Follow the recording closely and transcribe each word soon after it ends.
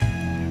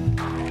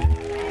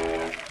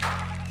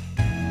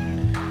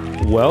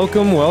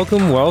Welcome.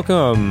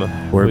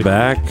 We're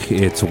back.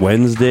 It's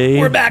Wednesday.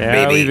 We're back,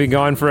 baby. We've been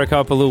gone for a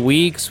couple of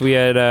weeks. We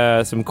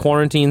had some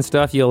quarantine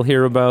stuff you'll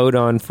hear about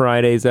on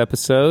Friday's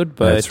episode.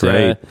 But that's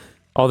right.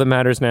 All that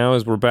matters now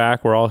is we're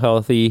back. We're all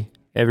healthy.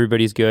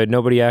 Everybody's good.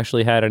 Nobody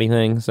actually had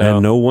anything. So.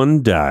 And no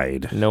one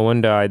died. No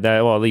one died.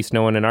 Well, at least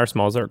no one in our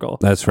small circle.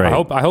 That's right.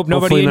 I hope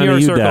nobody in your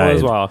circle died.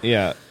 as well.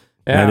 Yeah.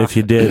 And if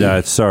you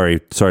did, sorry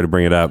to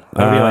bring it up.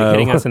 That'd be like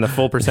hitting us in the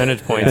full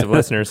percentage points of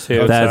listeners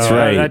too. That's so,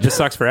 right. That just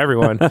sucks for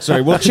everyone.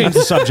 Sorry, we'll change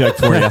the subject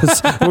for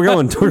you. we're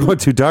going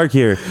too dark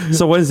here.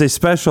 So Wednesday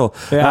special.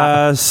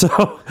 Yeah.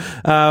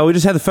 We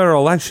just had the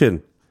federal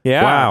election.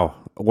 Yeah.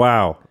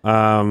 Wow.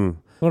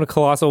 What a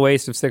colossal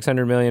waste of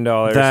 $600 million.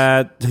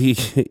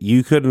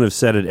 You couldn't have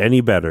said it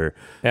any better.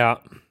 Yeah.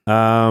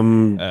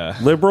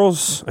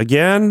 Liberals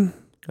again.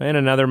 And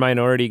another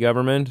minority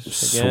government. Again.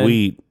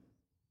 Sweet.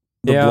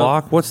 The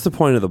bloc? What's the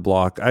point of the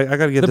bloc? I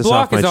got to get this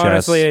off my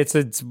chest. The bloc is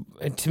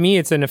honestly, to me,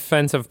 it's an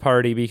offensive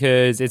party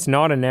because it's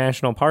not a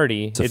national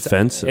party. It's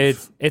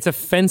offensive. It's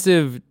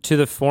offensive to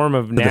the form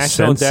of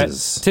national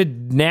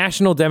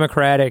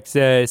democratic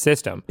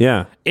system.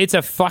 Yeah. It's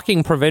a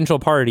fucking provincial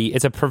party.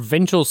 It's a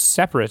provincial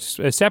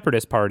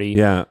separatist party.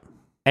 Yeah.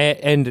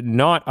 And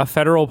not a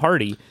federal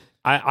party.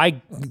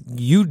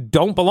 You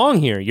don't belong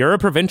here. You're a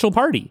provincial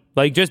party.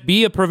 Like, just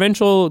be a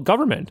provincial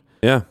government.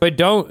 Yeah. But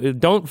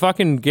don't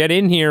fucking get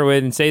in here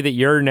and say that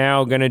you're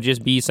now going to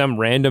just be some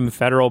random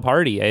federal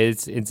party.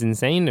 It's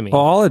insane to me.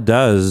 Well, all it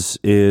does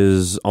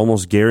is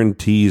almost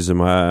guarantees a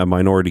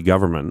minority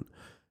government.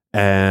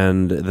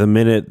 And the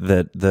minute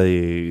that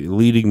the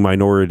leading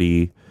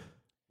minority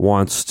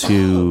wants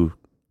to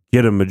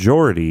get a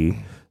majority,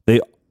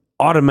 they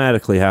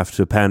automatically have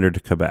to pander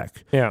to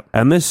Quebec. Yeah.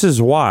 And this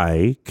is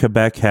why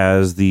Quebec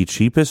has the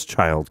cheapest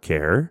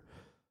childcare,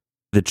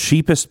 the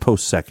cheapest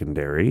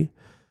post-secondary,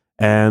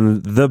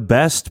 and the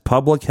best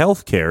public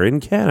health care in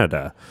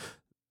Canada.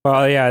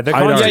 Well, yeah, the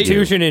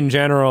Constitution in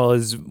general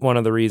is one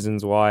of the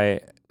reasons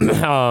why,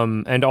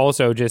 and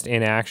also just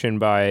inaction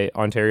by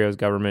Ontario's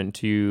government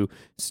to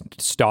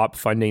stop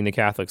funding the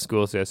Catholic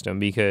school system,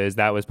 because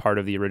that was part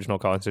of the original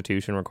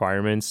Constitution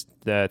requirements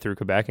through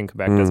Quebec, and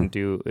Quebec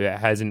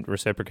hasn't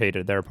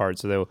reciprocated their part,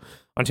 so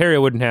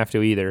Ontario wouldn't have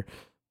to either.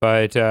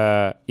 But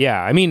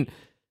yeah, I mean,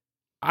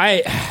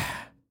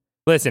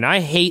 Listen, I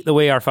hate the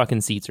way our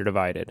fucking seats are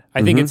divided.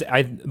 I think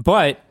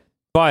but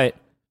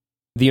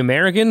the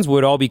Americans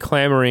would all be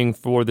clamoring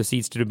for the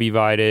seats to be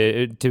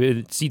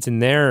divided, seats in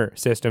their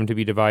system to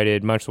be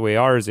divided much the way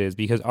ours is,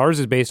 because ours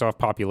is based off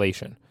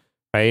population,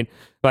 right?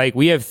 Like,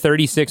 we have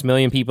 36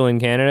 million people in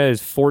Canada, there's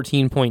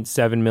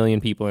 14.7 million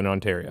people in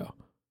Ontario.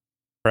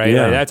 Right?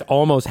 Yeah. Like, that's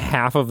almost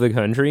half of the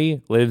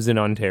country lives in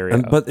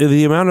Ontario. But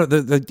the amount of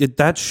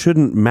that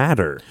shouldn't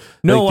matter.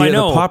 No, I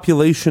know. The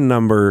population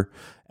number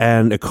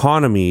and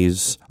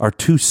economies are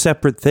two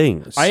separate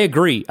things. I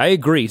agree.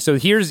 So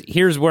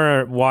here's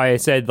why I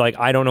said, like,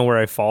 I don't know where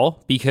I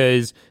fall,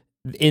 because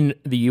in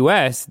the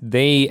US,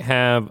 they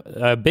have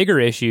a bigger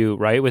issue,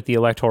 right, with the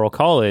Electoral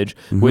College,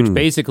 which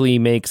basically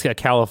makes a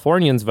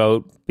Californian's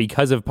vote,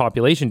 because of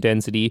population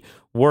density,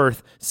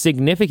 worth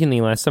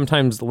significantly less,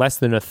 sometimes less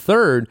than a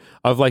third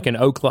of like an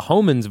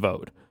Oklahoman's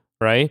vote,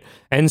 right?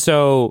 And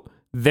so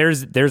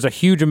there's a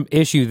huge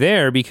issue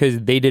there, because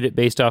they did it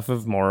based off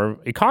of more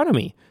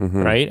economy,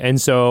 right? And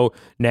so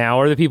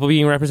now are the people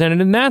being represented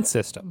in that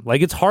system?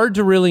 Like, it's hard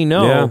to really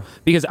know,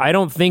 because I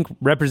don't think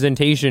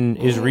representation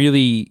is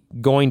really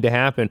going to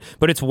happen.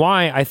 But it's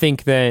why I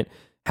think that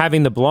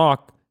having the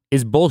bloc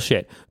is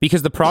bullshit,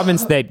 because the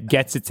province that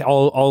gets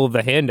all of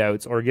the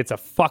handouts, or gets a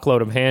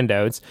fuckload of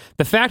handouts,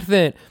 the fact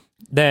that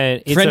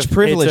it's French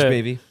privilege,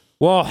 baby.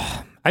 Well,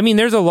 I mean,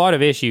 there's a lot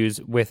of issues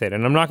with it,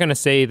 and I'm not going to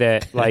say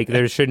that, like,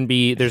 there shouldn't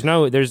be.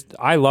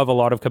 I love a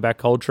lot of Quebec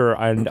culture,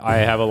 and I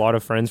have a lot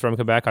of friends from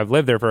Quebec. I've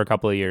lived there for a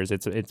couple of years.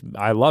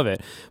 I love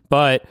it,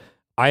 but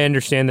I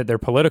understand that their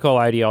political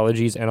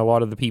ideologies, and a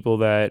lot of the people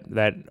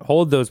that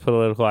hold those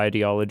political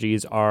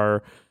ideologies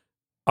are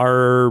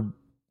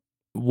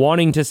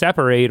wanting to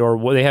separate,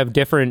 or they have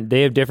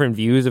different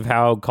views of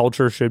how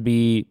culture should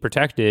be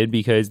protected,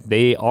 because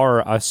they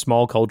are a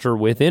small culture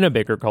within a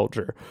bigger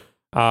culture.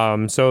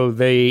 So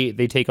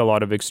they take a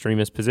lot of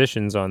extremist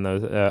positions on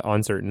those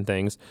on certain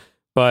things,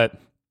 but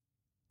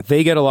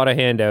they get a lot of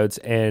handouts,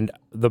 and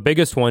the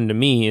biggest one to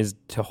me is,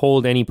 to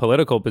hold any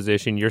political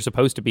position, you're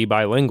supposed to be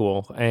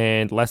bilingual,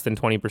 and less than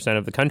 20%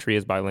 of the country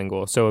is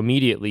bilingual. So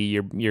immediately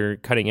you're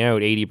cutting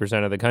out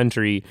 80% of the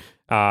country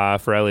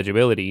for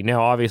eligibility.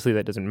 Now, obviously,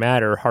 that doesn't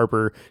matter.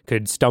 Harper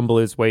could stumble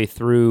his way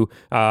through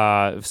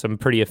some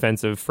pretty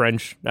offensive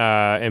French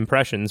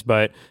impressions,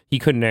 but he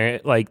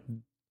couldn't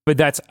But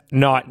that's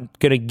not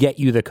going to get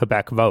you the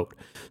Quebec vote.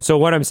 So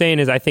what I'm saying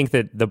is, I think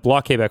that the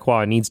Bloc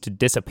Québécois needs to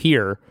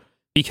disappear,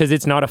 because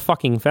it's not a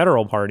fucking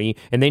federal party,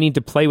 and they need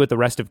to play with the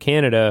rest of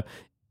Canada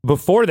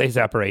before they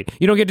separate.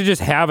 You don't get to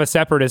just have a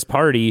separatist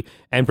party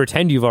and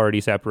pretend you've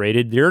already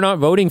separated. You're not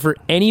voting for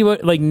anyone.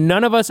 Like,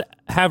 none of us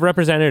have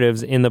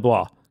representatives in the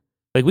Bloc.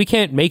 Like, we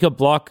can't make a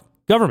Bloc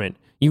government.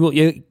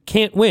 You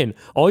can't win.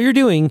 All you're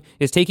doing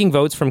is taking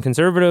votes from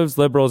conservatives,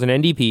 liberals, and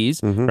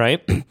NDPs,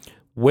 right,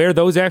 where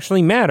those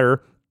actually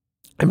matter,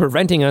 and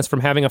preventing us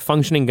from having a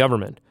functioning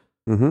government.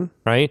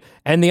 Right?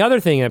 And the other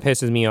thing that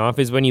pisses me off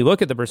is when you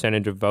look at the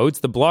percentage of votes,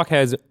 the Bloc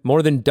has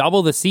more than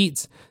double the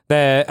seats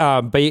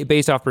that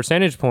based off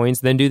percentage points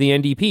than do the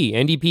NDP.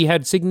 NDP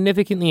had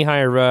significantly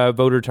higher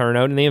voter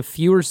turnout, and they have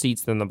fewer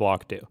seats than the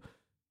Bloc do.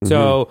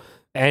 So,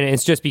 and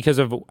it's just because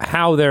of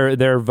how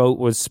their vote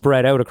was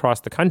spread out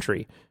across the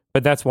country.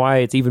 But that's why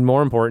it's even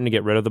more important to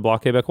get rid of the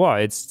Bloc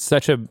Québécois. It's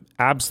such an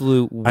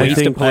absolute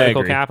waste of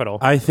political capital.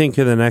 I think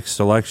in the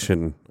next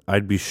election,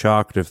 I'd be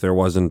shocked if there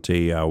wasn't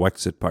a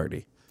Wexit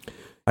party.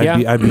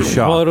 I'd be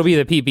shocked. Well, it'll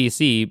be the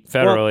PPC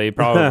federally,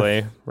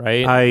 probably,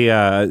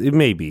 right?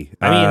 Maybe.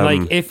 I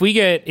mean, like if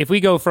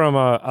we go from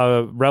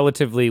a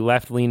relatively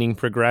left-leaning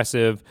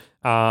progressive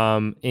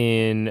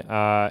in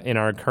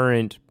our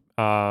current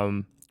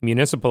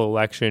municipal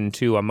election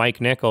to a Mike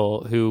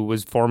Nickel who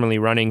was formerly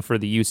running for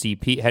the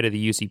UCP, head of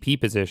the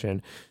UCP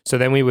position. So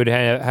then we would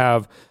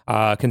have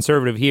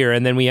conservative here,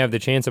 and then we have the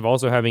chance of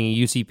also having a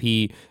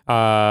UCP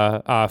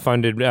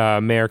funded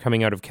mayor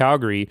coming out of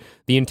Calgary.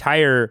 The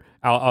entire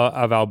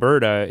of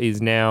Alberta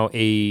is now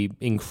a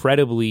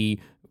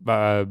incredibly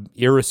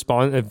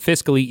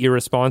fiscally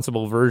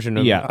irresponsible version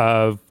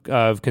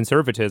of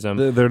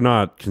conservatism. They're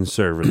not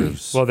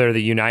conservatives. Well, they're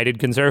the United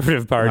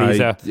Conservative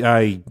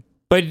Party.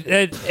 But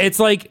it's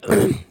like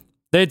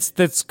it's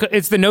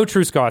the no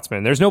true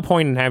Scotsman. There's no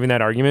point in having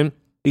that argument.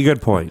 A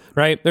good point,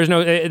 right? There's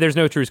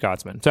no true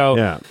Scotsman.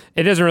 So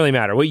it doesn't really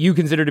matter what you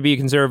consider to be a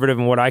conservative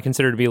and what I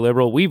consider to be a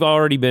liberal. We've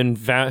already been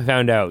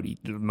found out.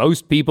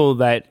 Most people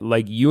that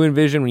like you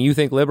envision when you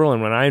think liberal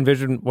and when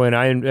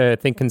I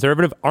think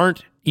conservative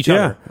aren't each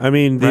other. Yeah, I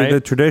mean the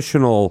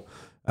traditional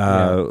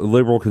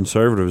liberal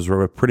conservatives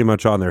were pretty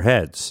much on their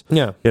heads.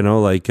 Yeah. You know,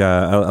 like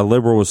a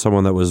liberal was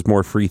someone that was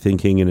more free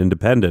thinking and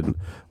independent,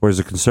 whereas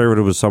a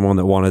conservative was someone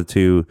that wanted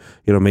to,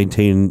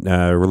 maintain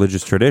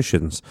religious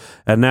traditions.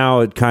 And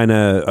now it kind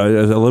of,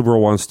 a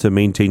liberal wants to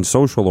maintain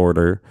social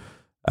order,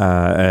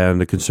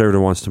 and a conservative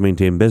wants to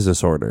maintain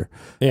business order.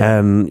 Yeah.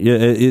 And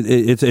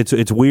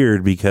it's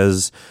weird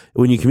because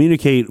when you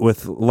communicate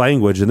with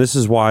language, and this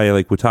is why,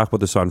 like we talked about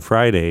this on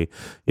Friday,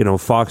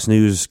 Fox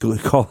News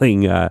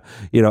calling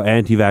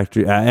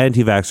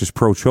anti-vaxxers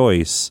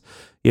pro-choice,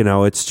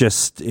 it's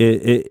just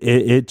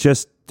it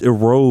just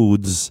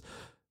erodes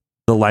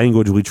the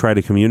language we try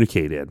to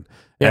communicate in.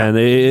 Yeah. And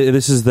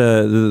this is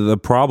the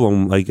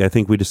problem, like I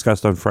think we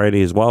discussed on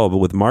Friday as well, but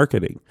with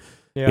marketing.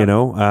 Yeah.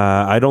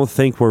 I don't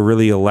think we're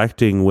really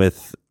electing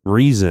with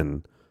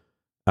reason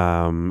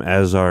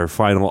as our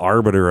final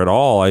arbiter at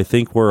all. I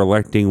think we're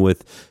electing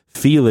with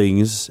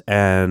feelings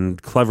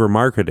and clever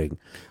marketing.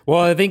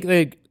 Well, I think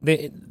the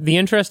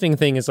interesting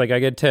thing is, like, I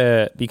get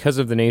to, because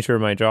of the nature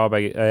of my job,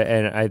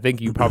 and I think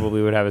you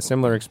probably would have a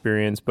similar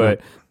experience, but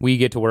we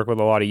get to work with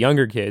a lot of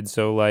younger kids,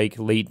 so like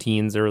late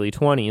teens, early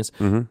 20s,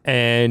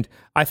 and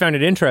I found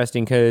it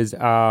interesting because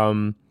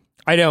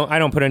I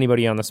don't put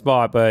anybody on the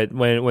spot, but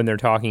when they're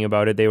talking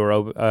about it, they were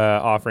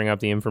offering up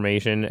the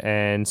information,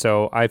 and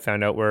so I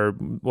found out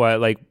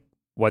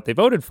what they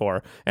voted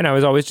for, and I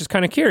was always just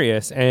kind of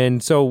curious.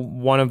 And so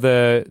one of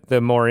the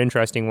more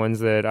interesting ones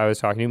that I was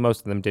talking to, most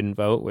of them didn't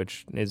vote,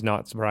 which is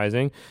not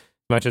surprising,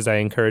 much as I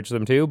encouraged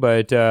them to.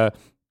 But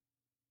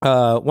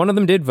one of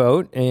them did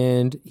vote,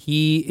 and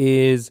he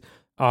is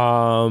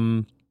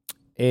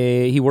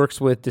he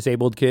works with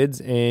disabled kids,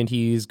 and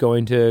he's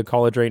going to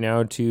college right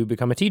now to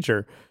become a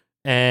teacher.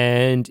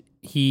 And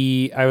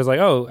I was like,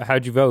 oh,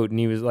 how'd you vote? And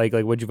he was like,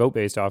 what'd you vote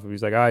based off of? He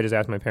was like, oh, I just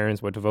asked my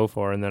parents what to vote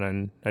for, and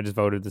then I just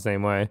voted the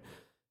same way.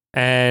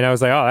 And I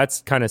was like, oh,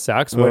 that's kind of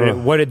sucks.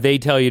 What did they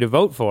tell you to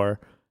vote for?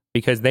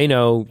 Because they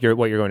know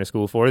what you're going to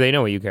school for. They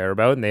know what you care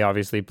about, and they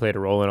obviously played a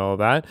role in all of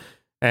that.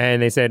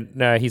 And they said,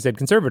 he said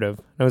conservative.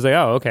 And I was like,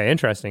 oh, okay,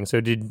 interesting. So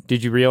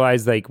did you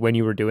realize, like, when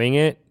you were doing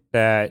it,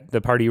 that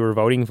the party you were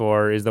voting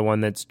for is the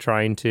one that's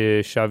trying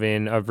to shove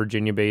in a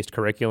Virginia-based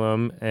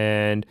curriculum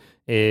and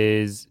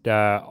is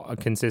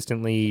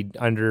consistently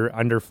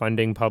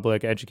underfunding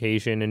public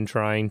education and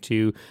trying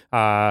to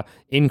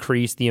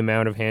increase the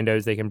amount of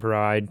handouts they can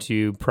provide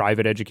to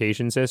private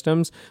education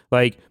systems.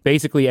 Like,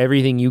 basically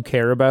everything you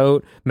care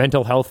about,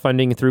 mental health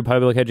funding through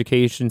public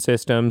education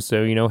systems,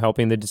 so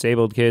helping the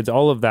disabled kids,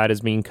 all of that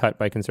is being cut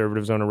by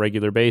conservatives on a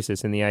regular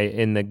basis in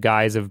the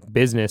guise of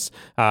business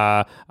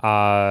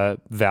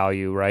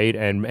value, right,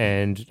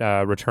 and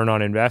return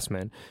on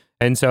investment.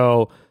 And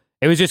so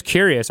it was just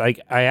curious. Like,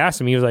 I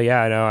asked him, he was like,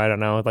 yeah, no, I don't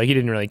know. Like, he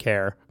didn't really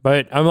care.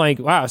 But I'm like,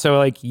 wow, so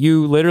like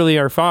you literally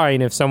are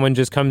fine if someone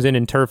just comes in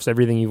and turfs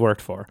everything you've worked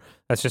for.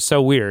 That's just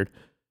so weird.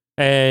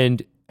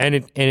 And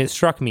it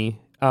struck me.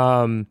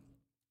 And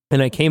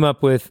I came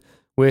up with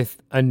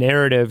a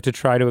narrative to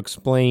try to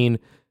explain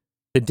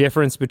the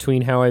difference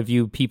between how I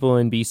view people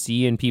in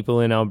BC and people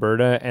in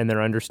Alberta and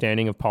their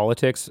understanding of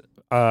politics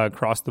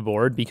across the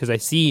board, because I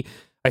see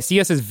I see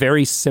us as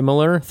very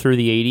similar through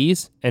the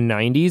 80s and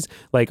 90s.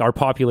 Like our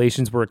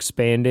populations were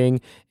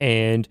expanding,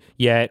 and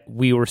yet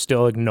we were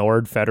still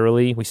ignored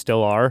federally. We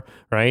still are,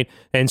 right?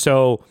 And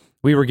so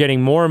we were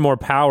getting more and more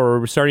power.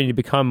 We were starting to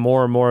become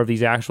more and more of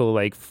these actual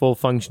like full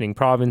functioning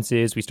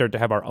provinces. We started to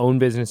have our own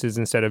businesses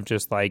instead of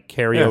just like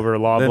carryover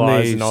laws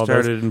and all that.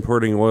 They started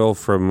importing oil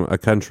from a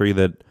country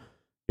that,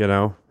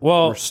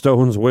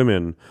 stones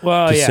women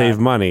to save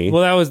money.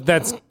 Well,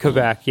 that's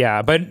Quebec,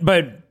 yeah.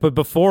 But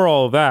before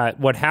all of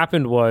that, what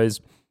happened was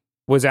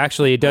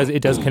actually it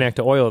does connect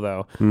to oil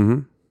though. Mm-hmm.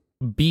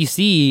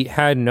 BC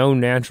had no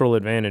natural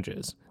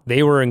advantages.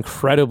 They were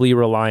incredibly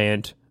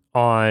reliant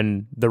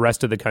on the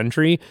rest of the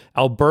country.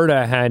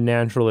 Alberta had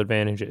natural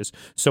advantages.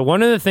 So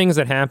one of the things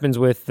that happens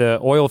with the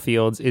oil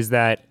fields is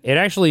that it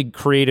actually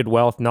created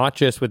wealth, not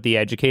just with the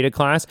educated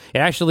class. It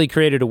actually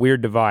created a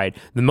weird divide.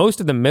 Most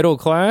of the middle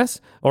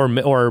class or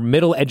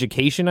middle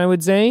education, I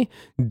would say,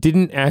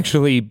 didn't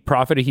actually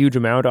profit a huge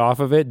amount off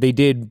of it. They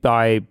did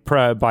by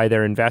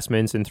their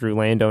investments and through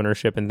land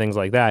ownership and things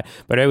like that.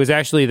 But it was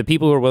actually the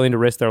people who were willing to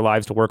risk their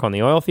lives to work on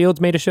the oil fields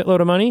made a shitload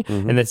of money,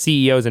 and the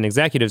CEOs and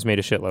executives made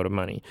a shitload of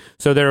money.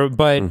 So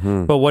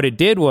but what it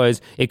did was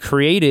it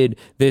created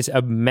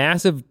a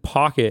massive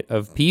pocket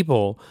of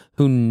people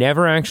who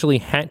never actually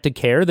had to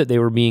care that they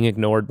were being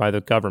ignored by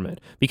the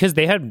government because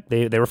they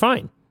were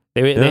fine.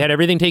 They had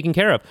everything taken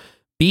care of.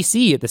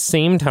 BC at the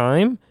same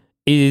time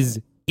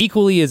is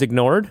equally as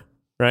ignored,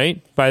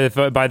 right, by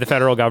the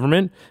federal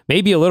government,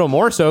 maybe a little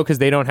more so because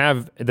they don't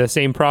have the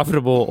same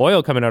profitable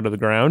oil coming out of the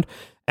ground,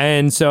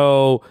 and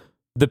so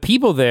the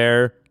people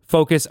there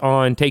focus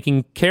on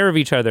taking care of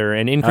each other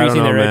and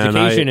increasing their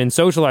education and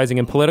socializing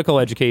and political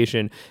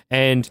education.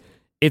 And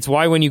it's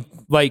why when you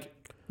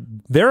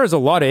there is a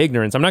lot of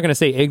ignorance. I'm not going to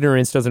say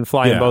ignorance doesn't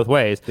fly in both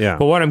ways. Yeah.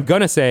 But what I'm going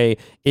to say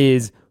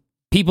is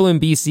people in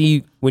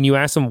BC, when you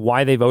ask them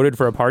why they voted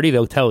for a party,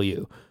 they'll tell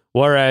you.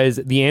 Whereas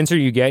the answer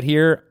you get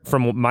here,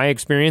 from my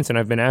experience, and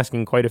I've been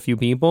asking quite a few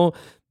people,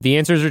 the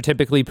answers are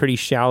typically pretty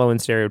shallow and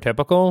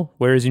stereotypical,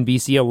 whereas in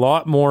BC, a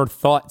lot more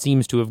thought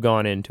seems to have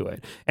gone into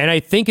it. And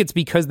I think it's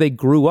because they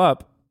grew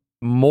up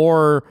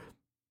more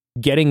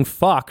getting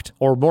fucked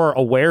or more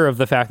aware of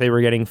the fact they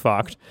were getting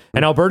fucked.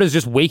 And Alberta's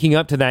just waking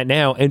up to that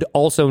now and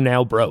also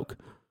now broke.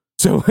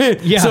 So, so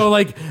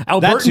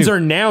Albertans are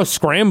now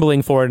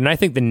scrambling for it, and I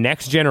think the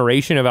next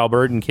generation of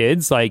Albertan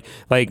kids, like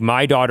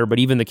my daughter, but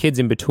even the kids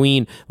in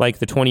between, like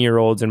the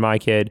 20-year-olds and my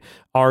kid,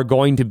 are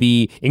going to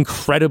be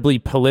incredibly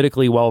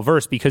politically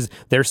well-versed because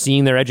they're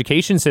seeing their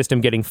education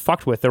system getting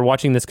fucked with. They're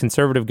watching this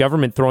conservative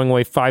government throwing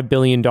away $5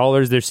 billion.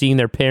 They're seeing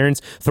their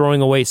parents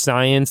throwing away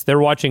science. They're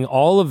watching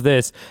all of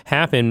this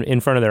happen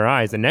in front of their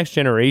eyes. The next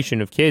generation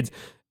of kids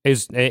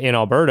in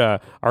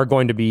Alberta are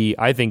going to be,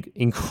 I think,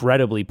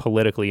 incredibly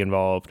politically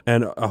involved.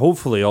 And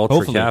hopefully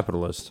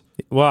ultra-capitalist.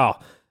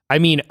 Well, I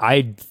mean,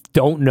 I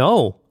don't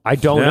know. I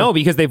don't know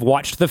because they've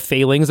watched the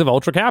failings of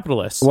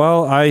ultra-capitalists.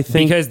 Well, I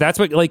think... Because that's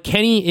what,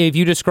 Kenny, if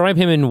you describe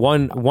him in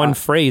one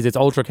phrase, it's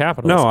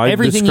ultra-capitalist. No, I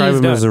describe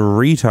him as a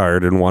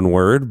retard in one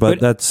word,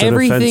 but that's an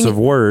offensive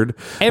word.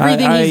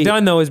 Everything he's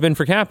done, though, has been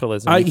for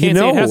capitalism. You can't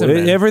say it hasn't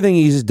been. Everything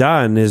he's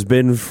done has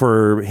been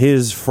for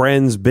his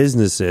friends'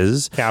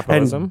 businesses.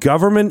 Capitalism. And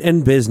government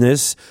and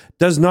business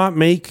does not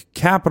make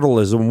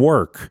capitalism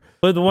work.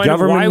 But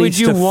why would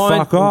you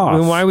want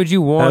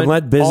and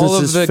let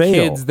businesses all of the fail.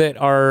 kids that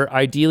are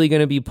ideally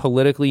going to be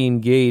politically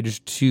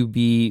engaged to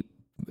be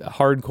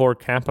hardcore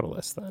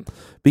capitalists then?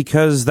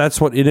 Because that's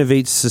what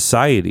innovates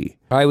society.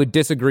 I would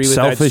disagree with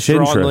selfish that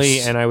strongly,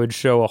 interests. And I would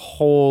show a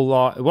whole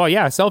lot. Well,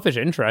 yeah, selfish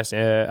interest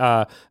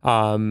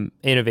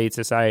innovate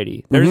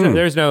society.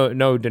 There's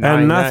no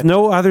denying that.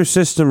 No other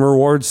system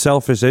rewards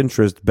selfish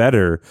interest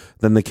better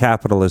than the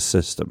capitalist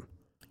system.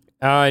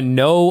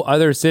 No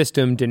other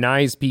system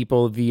denies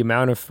people the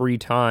amount of free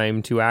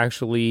time to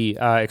actually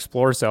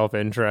explore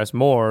self-interest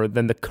more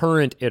than the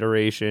current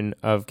iteration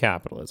of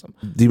capitalism.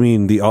 Do you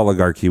mean the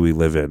oligarchy we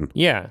live in?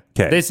 Yeah.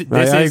 Okay.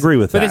 I agree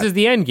with that. But this is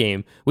the end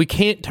game. We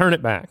can't turn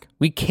it back.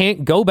 We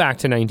can't go back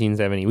to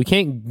 1970. We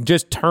can't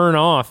just turn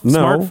off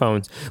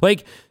smartphones.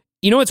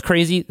 You know what's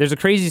crazy? There's a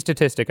crazy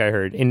statistic I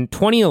heard. In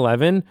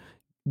 2011,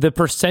 the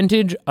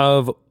percentage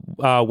of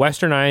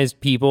westernized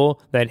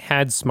people that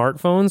had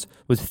smartphones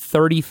was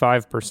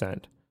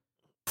 35%.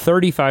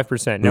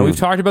 35%. Now, we've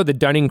talked about the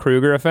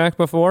Dunning-Kruger effect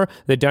before.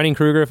 The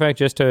Dunning-Kruger effect,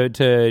 just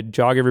to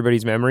jog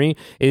everybody's memory,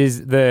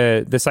 is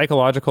the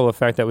psychological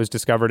effect that was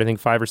discovered, I think,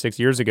 5 or 6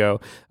 years ago,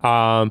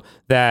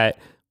 that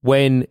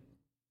when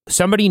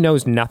somebody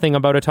knows nothing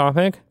about a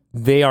topic,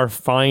 they are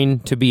fine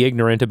to be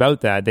ignorant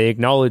about that. They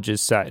acknowledge as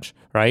such,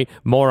 right?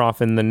 More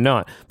often than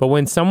not. But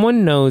when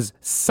someone knows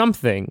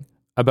something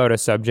about a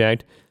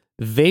subject,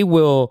 they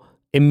will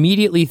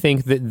immediately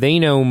think that they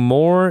know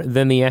more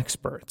than the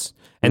experts.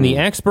 And the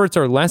experts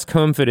are less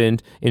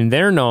confident in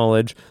their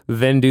knowledge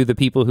than do the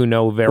people who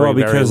know very little.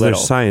 Well, because they're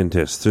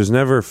scientists. There's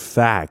never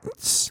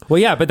facts. Well,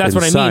 yeah, but that's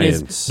what I mean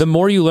is the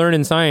more you learn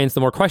in science,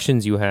 the more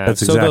questions you have.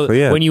 That's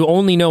exactly it. When you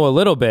only know a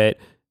little bit,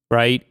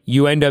 right,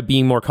 you end up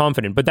being more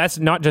confident. But that's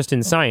not just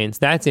in science,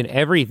 that's in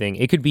everything.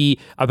 It could be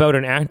about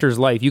an actor's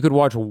life. You could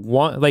watch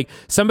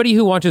somebody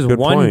who watches Good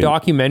one point.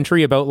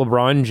 documentary about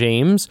LeBron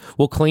James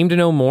will claim to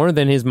know more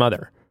than his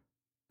mother,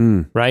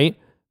 right?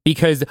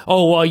 Because,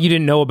 you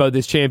didn't know about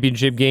this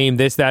championship game,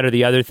 this, that, or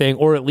the other thing,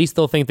 or at least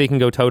they'll think they can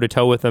go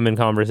toe-to-toe with them in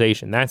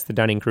conversation. That's the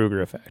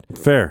Dunning-Kruger effect.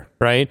 Fair.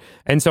 Right?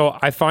 And so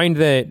I find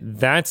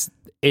that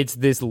it's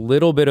this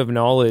little bit of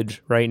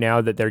knowledge right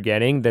now that they're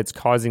getting that's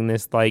causing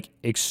this like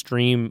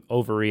extreme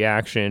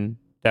overreaction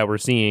that we're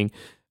seeing.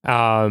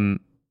 And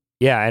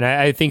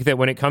I think that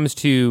when it comes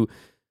to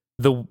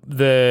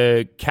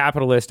the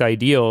capitalist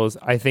ideals,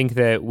 I think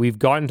that we've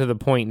gotten to the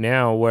point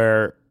now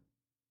where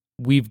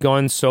we've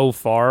gone so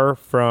far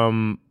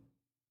from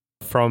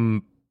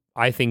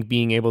I think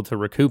being able to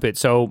recoup it.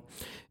 So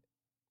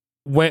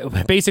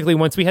basically,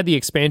 once we had the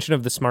expansion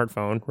of the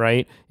smartphone,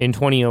 right, in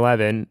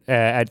 2011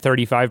 at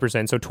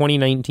 35%, so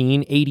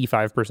 2019,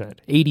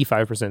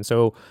 85%.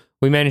 So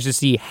we managed to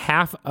see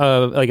half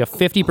of, like a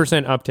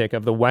 50% uptick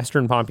of the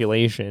Western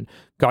population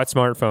got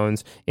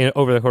smartphones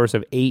over the course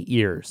of 8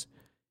 years.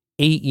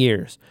 8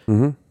 years.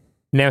 Mm-hmm.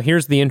 Now,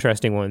 here's the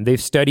interesting one. They've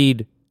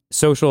studied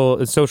social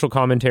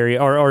commentary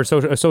or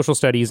social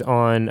studies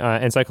on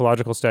and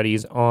psychological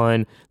studies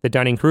on the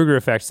Dunning-Kruger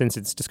effect since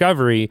its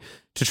discovery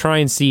to try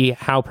and see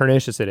how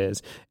pernicious it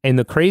is. And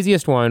the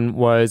craziest one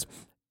was,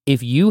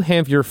 if you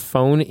have your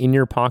phone in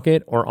your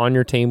pocket or on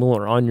your table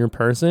or on your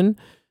person,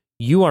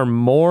 you are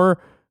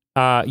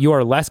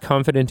less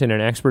confident in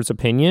an expert's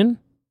opinion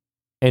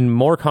and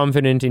more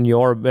confident in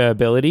your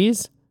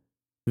abilities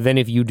than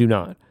if you do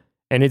not.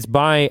 And it's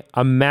by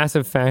a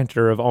massive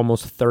factor of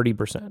almost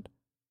 30%.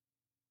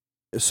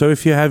 So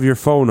if you have your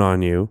phone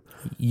on you,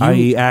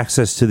 i.e.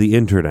 access to the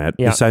internet,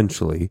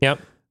 essentially,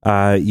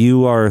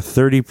 you are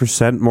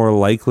 30% more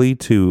likely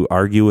to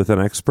argue with an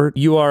expert?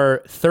 You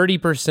are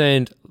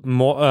 30%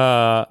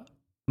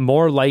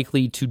 more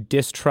likely to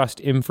distrust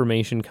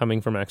information coming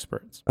from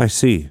experts. I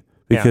see.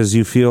 Because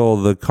you feel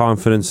the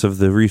confidence of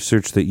the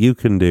research that you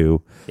can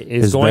do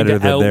is going better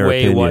to than their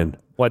outweigh opinion.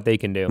 what they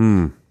can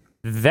do.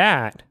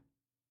 That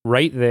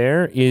right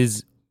there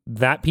is...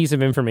 That piece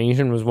of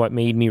information was what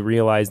made me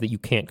realize that you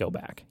can't go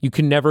back. You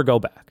can never go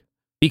back.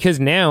 Because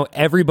now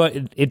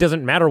everybody, it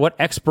doesn't matter what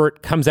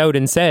expert comes out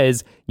and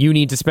says, you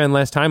need to spend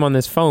less time on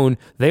this phone.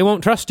 They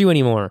won't trust you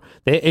anymore.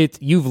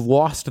 You've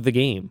lost the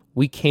game.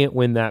 We can't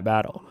win that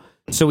battle.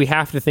 So we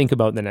have to think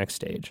about the next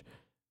stage.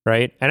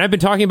 Right. And I've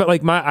been talking about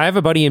I have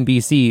a buddy in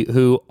BC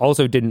who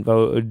also didn't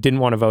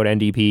want to vote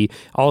NDP.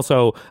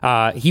 Also,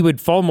 he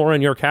would fall more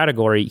in your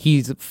category.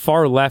 He's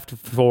far left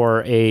for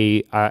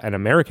an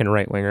American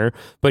right winger,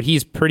 but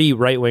he's pretty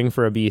right wing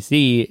for a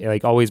BC,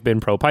 like always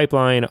been pro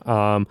pipeline,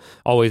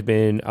 always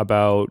been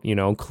about,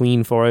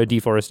 clean for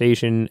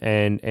deforestation.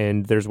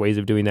 And there's ways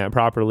of doing that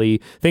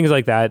properly. Things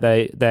like that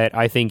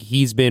I think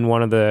he's been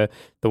one of the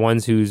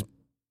ones who's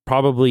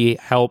probably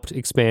helped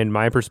expand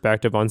my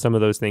perspective on some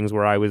of those things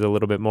where I was a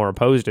little bit more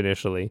opposed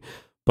initially.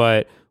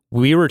 But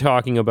we were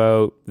talking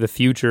about the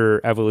future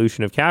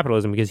evolution of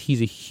capitalism because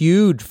he's a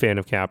huge fan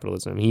of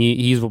capitalism.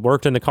 He's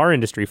worked in the car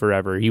industry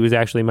forever. He was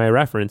actually my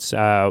reference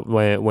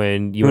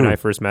when you and I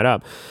first met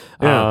up.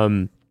 Yeah.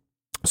 And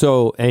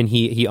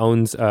he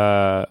owns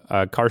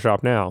a car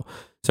shop now.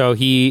 So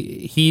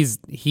he's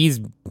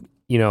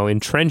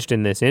entrenched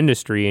in this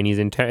industry, and he's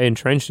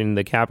entrenched in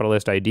the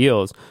capitalist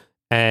ideals.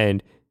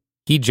 And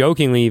he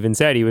jokingly even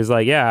said, he was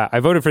like, yeah, I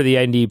voted for the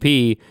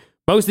NDP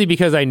mostly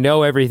because I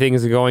know everything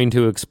is going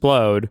to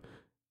explode,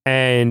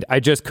 and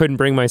I just couldn't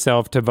bring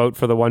myself to vote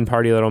for the one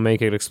party that'll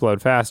make it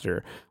explode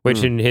faster,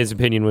 which in his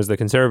opinion was the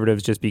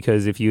Conservatives, just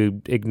because if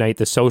you ignite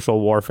the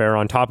social warfare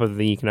on top of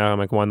the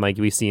economic one like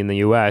we see in the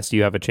US,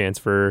 you have a chance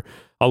for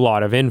a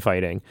lot of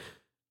infighting.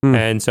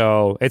 And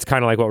so it's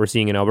kind of like what we're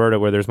seeing in Alberta,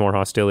 where there's more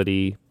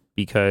hostility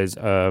because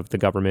of the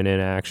government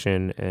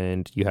inaction,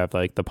 and you have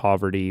like the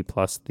poverty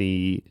plus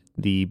the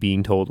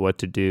being told what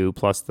to do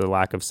plus the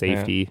lack of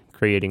safety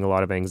creating a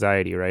lot of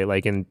anxiety, right?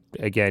 Like, and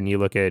again, you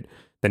look at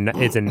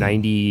it's a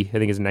 92%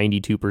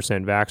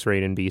 vax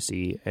rate in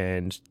BC,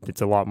 and it's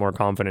a lot more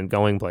confident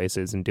going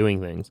places and doing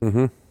things,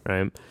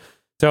 right?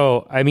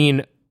 So, I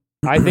mean,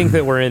 I think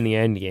that we're in the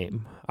end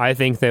game. I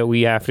think that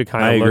we have to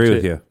kind of I agree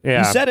with you. Yeah.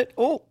 You said it.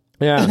 Oh.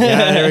 Yeah,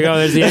 there we go.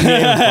 There's the end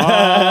game.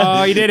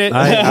 Oh, you did it.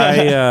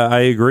 I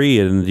agree,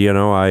 and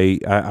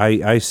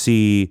I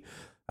see.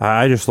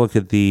 I just look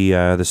at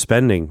the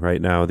spending right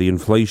now, the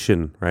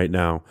inflation right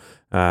now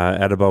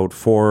at about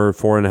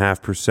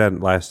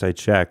 4.5% last I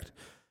checked,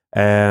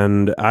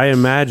 and I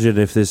imagine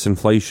if this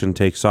inflation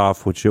takes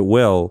off, which it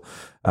will,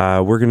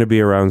 we're going to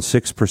be around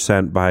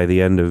 6% by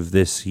the end of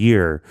this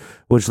year,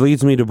 which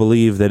leads me to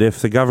believe that if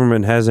the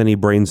government has any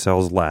brain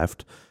cells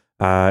left,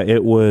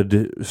 it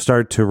would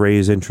start to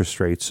raise interest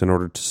rates in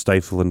order to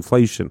stifle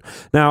inflation.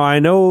 Now, I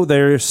know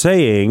they're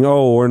saying,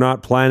 oh, we're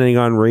not planning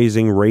on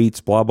raising rates,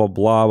 blah, blah,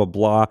 blah, blah,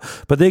 blah,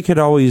 but they could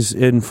always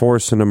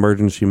enforce an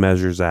Emergency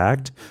Measures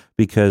Act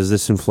because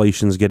this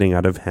inflation's getting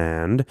out of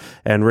hand,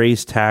 and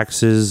raise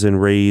taxes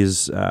and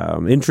raise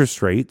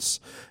interest rates.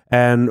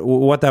 And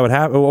what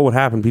would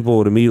happen, people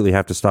would immediately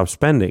have to stop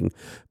spending.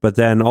 But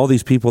then all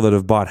these people that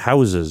have bought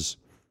houses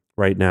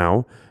right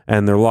now,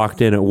 and they're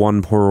locked in at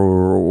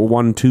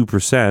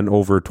 2%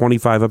 over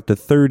 25 up to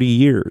 30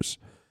 years.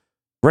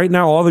 Right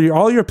now,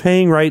 all you're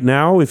paying right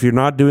now, if you're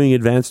not doing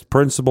advanced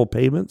principal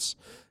payments,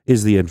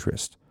 is the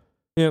interest.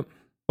 Yep.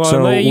 Well,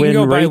 so you can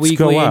go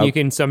bi-weekly up, and you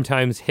can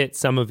sometimes hit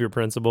some of your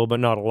principal, but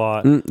not a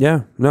lot.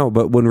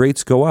 But when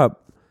rates go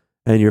up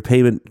and your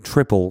payment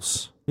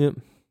triples, yep.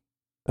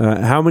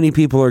 How many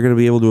people are going to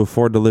be able to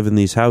afford to live in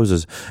these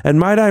houses? And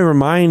might I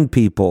remind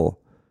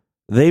people,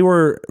 they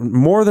were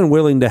more than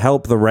willing to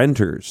help the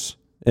renters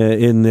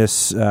in this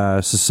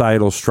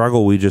societal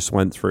struggle we just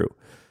went through.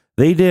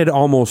 They did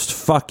almost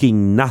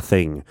fucking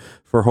nothing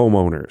for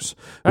homeowners.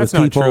 That's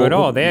not true at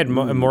all. They had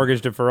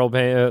mortgage deferral,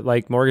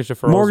 mortgage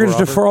deferral. Mortgage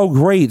deferral,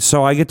 great.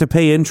 So I get to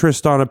pay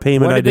interest on a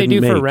payment I didn't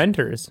make. What did they do for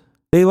renters?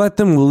 They let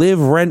them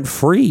live rent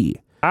free.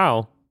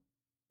 How?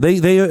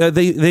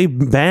 They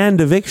banned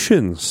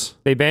evictions.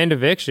 They banned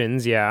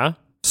evictions, yeah.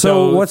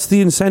 So what's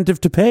the incentive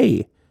to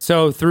pay?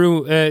 So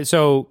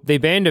they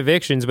banned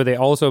evictions, but they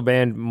also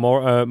banned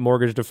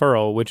mortgage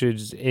deferral, which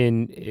is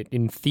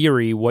in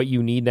theory what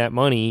you need that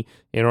money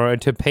in order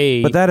to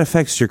pay. But that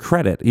affects your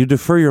credit. You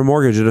defer your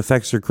mortgage, it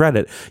affects your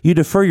credit. You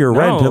defer your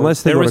rent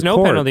unless they go to court. There was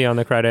no penalty on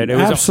the credit.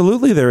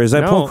 Absolutely there is.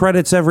 I pull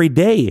credits every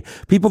day.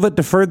 People that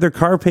deferred their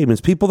car payments,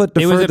 people that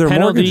deferred their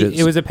mortgages.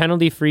 It was a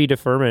penalty-free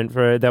deferment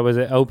that was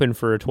open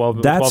for a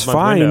 12-month That's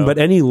fine, window. But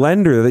any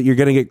lender that you're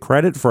going to get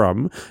credit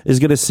from is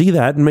going to see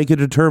that and make a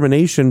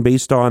determination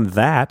based on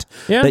that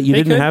you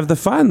didn't have the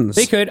funds.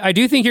 They could. I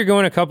do think you're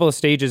going a couple of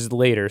stages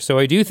later. So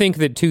I do think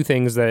that two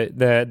things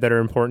that are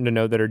important to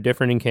note that are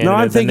different in Canada. No,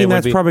 I'm thinking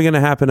that's probably going to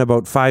happen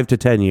about 5 to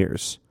 10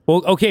 years.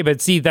 Well, okay,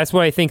 but see, that's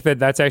why I think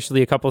that's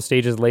actually a couple of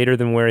stages later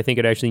than where I think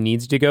it actually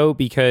needs to go,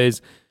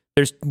 because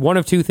there's one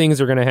of two things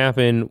are going to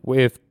happen.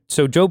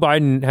 So Joe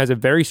Biden has a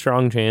very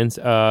strong chance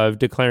of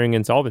declaring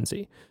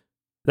insolvency.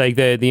 Like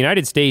the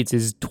United States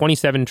is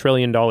 $27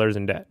 trillion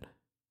in debt,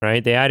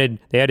 right? They added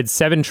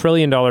 $7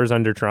 trillion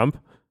under Trump.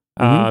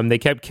 They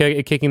kept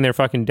kicking their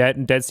fucking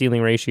debt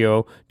ceiling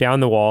ratio down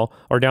the wall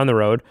or down the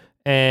road,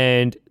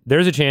 and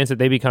there's a chance that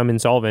they become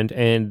insolvent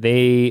and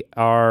they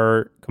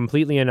are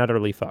completely and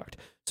utterly fucked.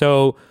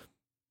 So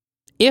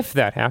if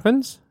that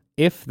happens,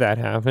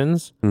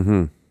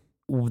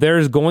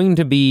 there's going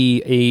to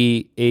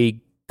be a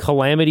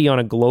calamity on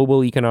a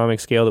global economic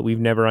scale that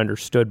we've never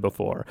understood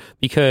before,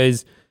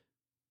 because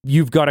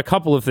you've got a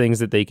couple of things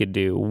that they could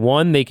do.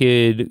 One, they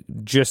could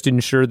just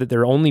ensure that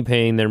they're only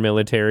paying their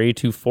military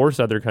to force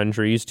other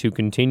countries to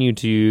continue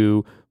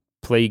to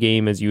play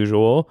game as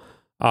usual.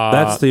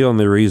 That's the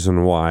only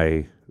reason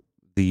why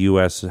the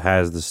U.S.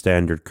 has the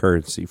standard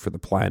currency for the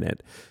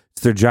planet.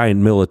 It's their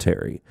giant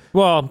military.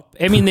 Well,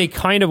 I mean, they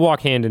kind of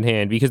walk hand in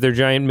hand, because their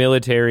giant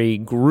military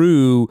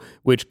grew,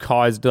 which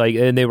caused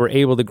and they were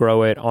able to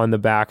grow it on the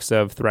backs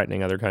of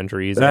threatening other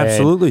countries.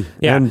 Absolutely.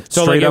 And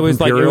so it was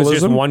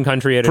just one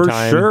country at a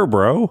time. For sure,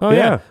 bro. Oh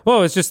yeah. Well,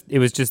 it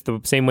was just the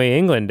same way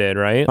England did,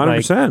 right?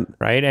 100%.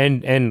 Right.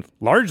 And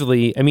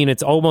largely, I mean,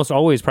 it's almost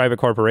always private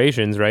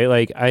corporations, right?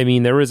 Like, I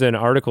mean, there was an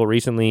article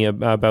recently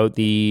about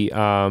the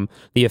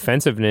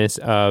offensiveness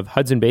of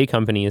Hudson Bay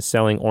Company is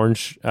selling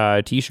orange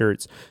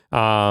T-shirts.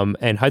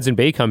 And Hudson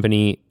Bay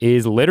Company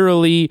is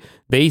literally,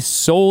 they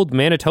sold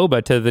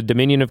Manitoba to the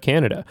Dominion of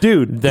Canada.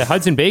 Dude, the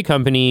Hudson Bay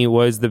Company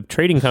was the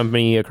trading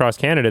company across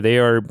Canada. They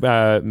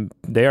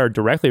are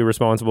directly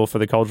responsible for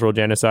the cultural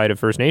genocide of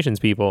First Nations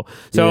people.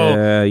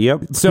 So,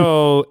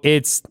 so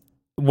it's,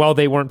 while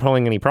they weren't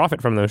pulling any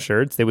profit from those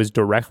shirts, it was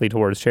directly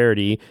towards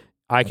charity.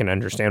 I can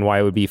understand why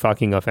it would be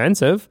fucking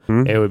offensive.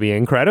 It would be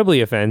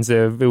incredibly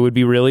offensive. It would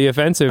be really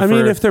offensive. I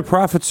mean, if their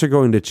profits are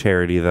going to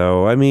charity,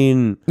 though, I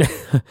mean,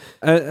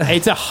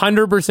 it's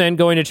 100%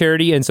 going to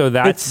charity, and so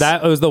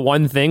that was the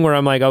one thing where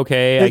I'm like,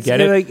 okay, I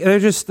get it. Like, they're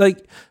just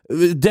like,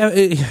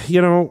 they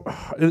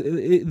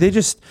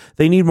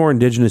need more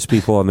Indigenous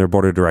people on their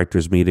board of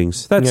directors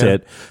meetings. That's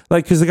it.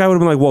 Like, because the guy would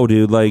have been like, "Whoa,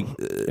 dude! Like,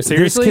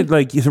 seriously?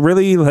 This kid,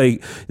 really,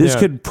 like, this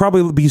could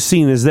probably be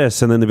seen as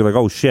this," and then they'd be like,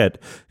 "Oh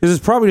shit," because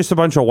it's probably just a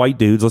bunch of white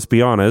dudes. Let's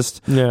be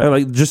honest. Yeah.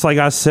 Like, just like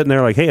us sitting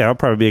there, like, "Hey, that'll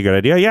probably be a good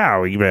idea." Yeah,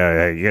 we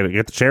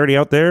get the charity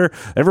out there.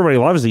 Everybody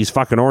loves these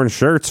fucking orange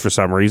shirts for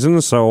some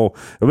reason, so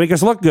it'll make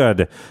us look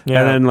good.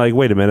 Yeah. And then, like,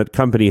 wait a minute,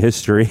 company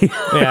history.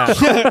 Yeah.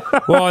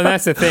 Well, and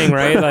that's the thing,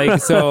 right?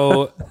 Like, so.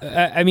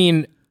 I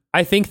mean,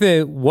 I think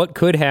that what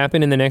could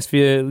happen in the next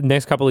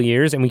couple of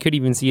years, and we could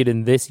even see it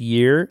in this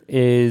year,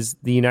 is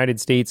the United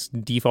States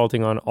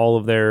defaulting on all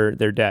of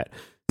their debt.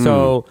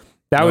 So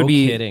That would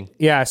be kidding.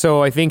 Yeah,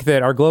 so I think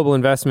that our global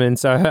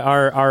investments,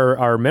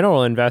 our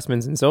mineral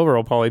investments in silver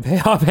will probably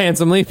pay off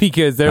handsomely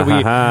because there'll be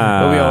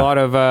a lot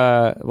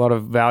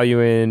of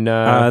value in.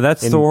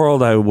 That's the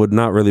world I would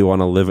not really want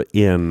to live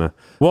in.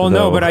 Well,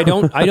 though. no, but I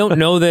don't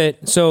know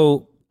that.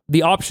 So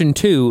the option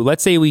 2,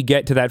 let's say we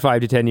get to that 5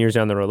 to 10 years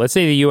down the road. Let's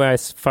say the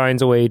U.S.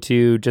 finds a way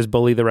to just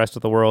bully the rest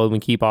of the world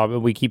and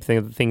we keep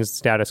things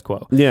status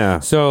quo.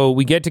 Yeah. So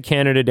we get to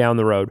Canada down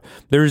the road.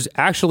 There's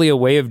actually a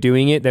way of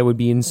doing it that would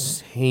be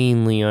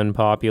insanely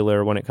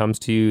unpopular when it comes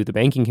to the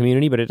banking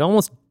community, but it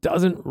almost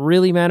doesn't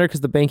really matter because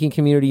the banking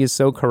community is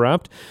so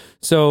corrupt.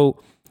 So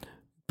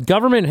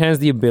government has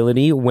the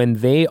ability when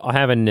they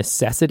have a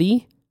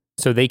necessity.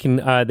 So they can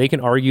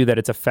argue that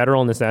it's a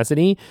federal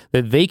necessity,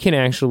 that they can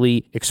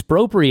actually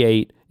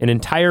expropriate an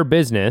entire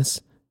business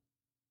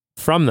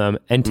from them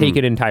and take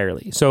it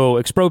entirely. So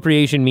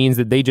expropriation means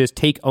that they just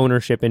take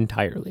ownership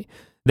entirely.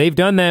 They've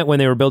done that when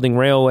they were building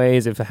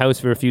railways. If a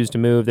house refused to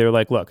move, they were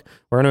like, look,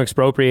 we're going to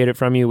expropriate it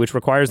from you, which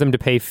requires them to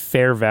pay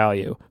fair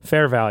value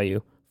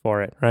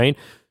for it, right?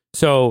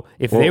 So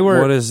if they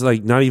were... What is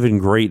like not even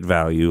great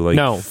value? Like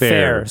no,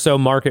 fair. So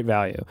market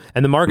value.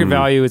 And the market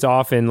value is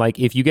often like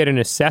if you get an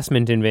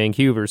assessment in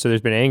Vancouver, so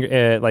there's been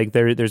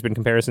there's been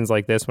comparisons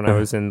like this when I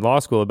was in law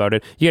school about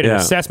it. You get an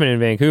assessment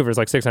in Vancouver, it's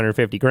like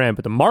 $650,000,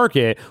 but the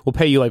market will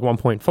pay you like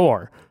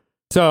 1.4.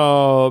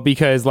 So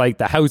because like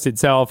the house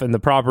itself and the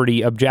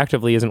property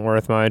objectively isn't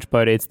worth much,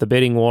 but it's the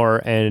bidding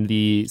war and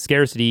the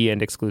scarcity and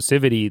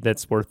exclusivity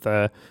that's worth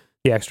the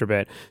extra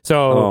bit.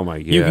 So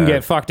you can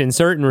get fucked in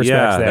certain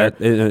respects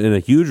there. In a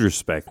huge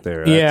respect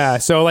there. Yeah.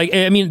 So like,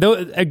 I mean,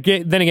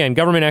 then again,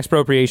 government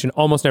expropriation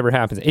almost never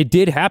happens. It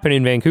did happen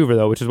in Vancouver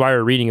though, which is why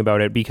we're reading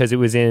about it, because it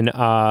was in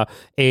what's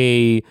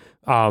a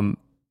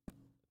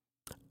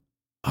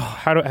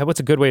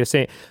good way to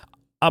say it?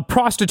 A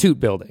prostitute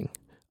building.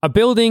 A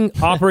building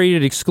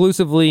operated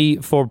exclusively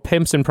for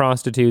pimps and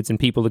prostitutes and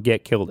people to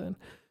get killed in.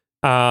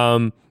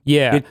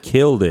 Get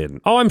killed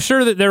in. Oh, I'm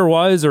sure that there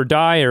was, or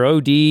die, or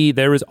OD.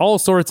 There was all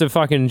sorts of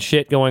fucking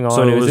shit going on.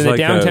 So it was in like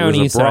the downtown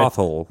east side.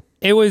 brothel.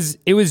 It was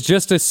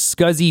just a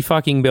scuzzy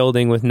fucking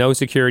building with no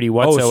security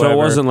whatsoever. Oh, so it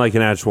wasn't like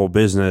an actual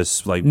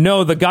business, like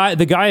no. The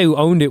guy who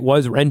owned it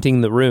was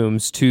renting the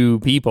rooms to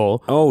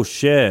people. Oh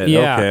shit!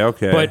 Yeah,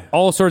 okay. But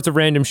all sorts of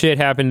random shit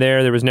happened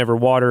there. There was never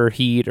water,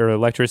 heat, or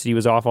electricity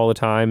was off all the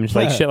time, and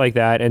like shit like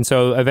that. And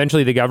so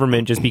eventually, the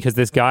government, just because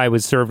this guy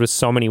was served with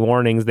so many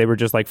warnings, they were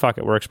just like, "Fuck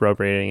it, we're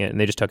expropriating it,"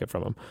 and they just took it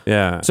from him.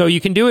 Yeah. So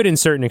you can do it in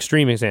certain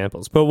extreme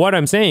examples. But what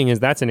I'm saying is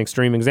that's an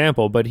extreme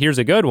example. But here's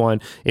a good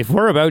one. If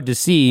we're about to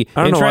see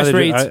interest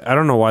rates, I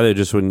don't know why they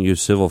just wouldn't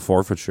use civil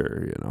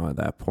forfeiture, at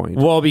that point.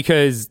 Well,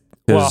 because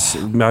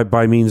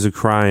by means of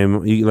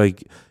crime, you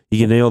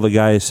can nail the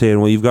guy saying,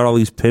 well, you've got all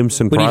these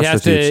pimps and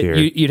prostitutes here.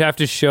 You'd have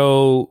to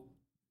show,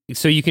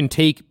 so you can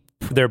take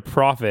their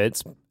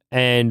profits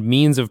and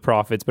means of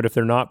profits, but if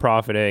they're not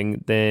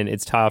profiting, then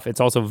it's tough. It's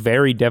also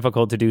very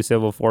difficult to do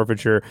civil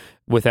forfeiture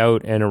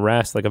without an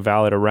arrest, like a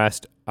valid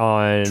arrest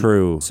on...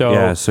 True.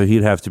 So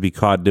he'd have to be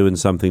caught doing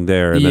something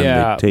there. And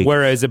then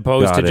whereas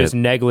opposed to just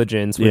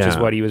negligence, which is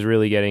what he was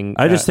really getting.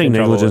 I just think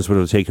negligence would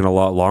have taken a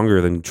lot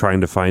longer than trying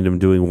to find him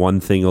doing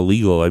one thing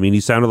illegal. I mean, he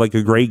sounded like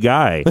a great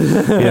guy,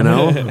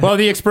 Well,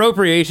 the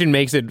expropriation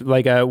makes it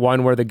like a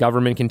one where the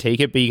government can take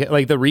it.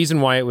 Like the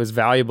reason why it was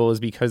valuable is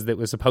because it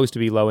was supposed to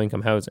be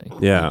low-income housing.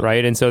 Yeah.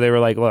 Right? And so they were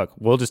like, look,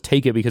 we'll just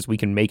take it because we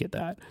can make it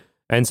that.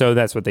 And so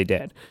that's what they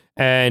did.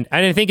 And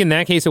I think in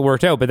that case it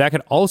worked out, but that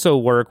could also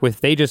work with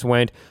they just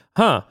went,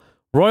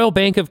 Royal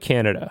Bank of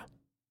Canada.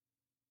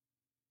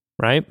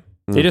 Right?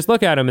 They just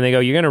look at them and they go,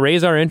 you're going to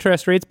raise our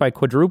interest rates by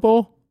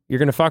quadruple? You're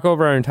going to fuck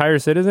over our entire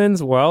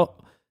citizens? Well,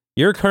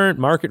 your current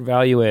market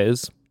value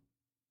is,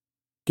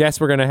 guess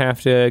we're going to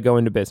have to go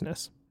into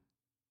business.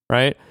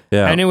 Right?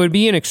 Yeah. And it would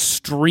be an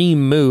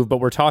extreme move, but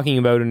we're talking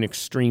about an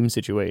extreme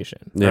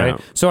situation. Right?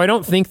 So I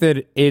don't think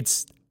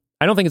it's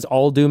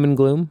all doom and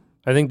gloom.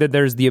 I think that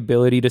there's the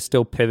ability to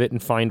still pivot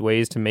and find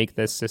ways to make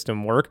this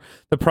system work.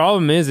 The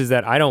problem is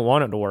that I don't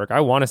want it to work. I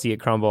want to see it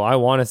crumble. I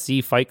want to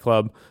see Fight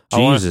Club.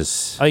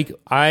 Jesus.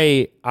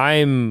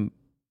 I'm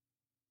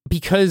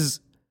because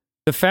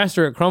the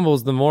faster it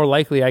crumbles, the more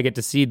likely I get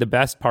to see the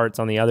best parts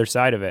on the other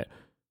side of it.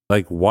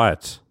 Like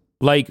what?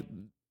 Like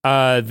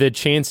the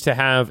chance to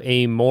have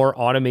a more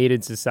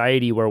automated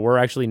society where we're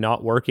actually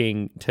not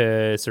working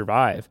to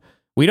survive.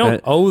 We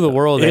don't owe the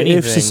world anything.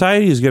 If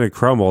society is going to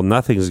crumble,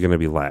 nothing's going to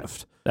be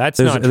left. That's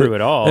not true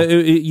at all.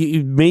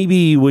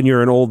 Maybe when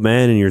you're an old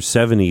man in your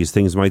 70s,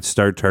 things might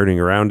start turning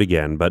around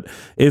again. But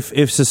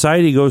if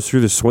society goes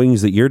through the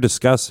swings that you're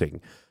discussing,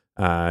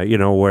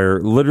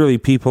 where literally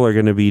people are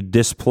going to be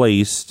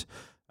displaced,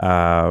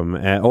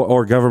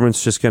 or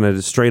government's just going to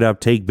straight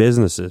up take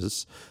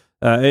businesses,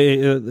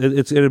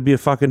 it'd be a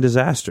fucking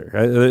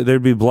disaster.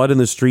 There'd be blood in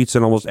the streets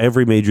in almost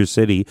every major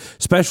city,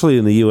 especially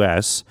in the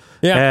U.S.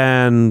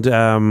 Yeah. And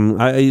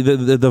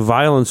the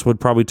violence would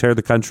probably tear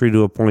the country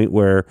to a point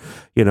where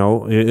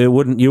you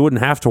wouldn't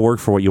have to work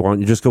for what you want.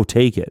 You just go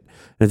take it.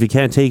 And if you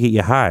can't take it,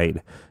 you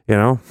hide. You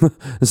know,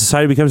 the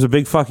society becomes a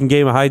big fucking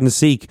game of hide and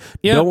seek.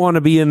 Yep. Don't want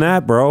to be in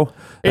that, bro.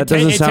 That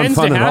doesn't sound tends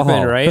fun to at happen,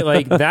 all. right?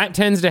 Like that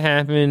tends to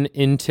happen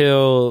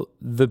until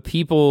the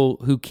people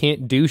who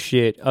can't do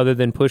shit other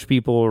than push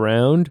people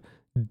around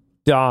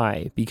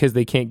die because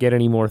they can't get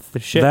any more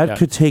shit That done.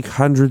 could take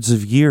hundreds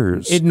of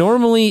years. It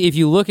normally, if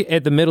you look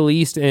at the Middle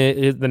East,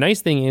 the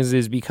nice thing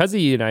is because of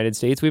the United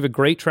States, we have a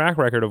great track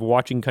record of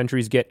watching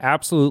countries get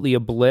absolutely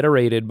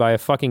obliterated by a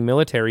fucking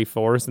military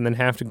force and then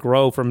have to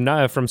grow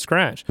from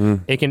scratch.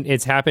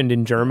 It's happened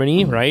in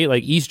Germany, right?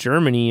 Like East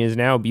Germany is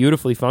now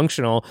beautifully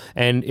functional,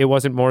 and it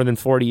wasn't more than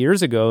 40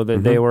 years ago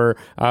that they were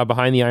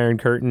behind the Iron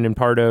Curtain and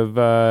part of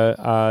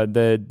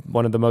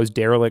one of the most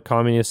derelict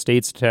communist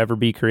states to ever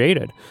be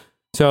created.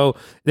 So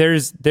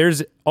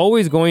there's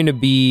always going to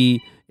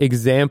be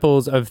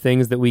examples of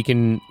things that we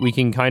can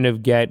kind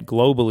of get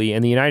globally,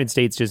 and the United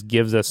States just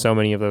gives us so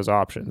many of those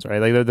options, right?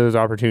 Like those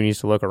opportunities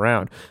to look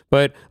around.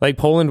 But like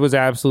Poland was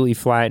absolutely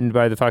flattened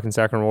by the fucking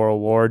Second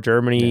World War.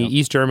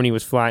 East Germany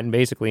was flattened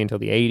basically until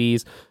the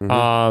 80s.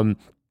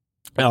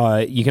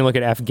 You can look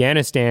at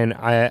Afghanistan.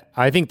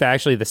 I think that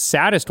actually the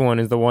saddest one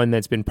is the one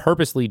that's been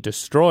purposely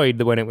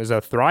destroyed when it was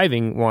a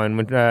thriving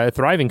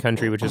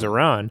country, which is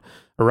Iran,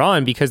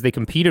 because they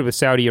competed with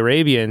Saudi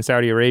Arabia, and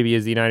Saudi Arabia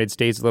is the United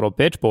States' little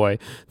bitch boy.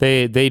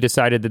 They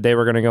decided that they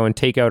were going to go and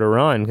take out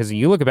Iran, because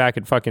you look back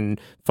at fucking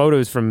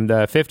photos from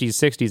the 50s,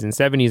 60s, and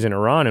 70s in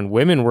Iran, and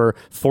women were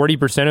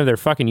 40% of their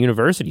fucking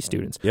university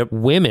students. Yep.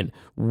 Women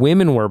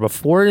were,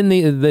 before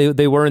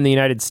they were in the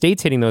United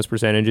States hitting those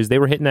percentages, they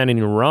were hitting that in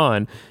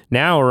Iran.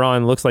 Now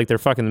Iran looks like they're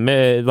fucking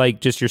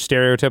like just your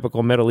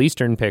stereotypical Middle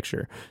Eastern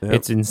picture. Yep.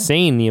 It's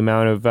insane the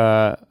amount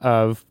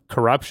of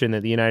corruption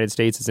that the United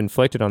States has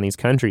inflicted on these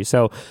countries.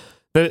 So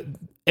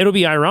it'll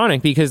be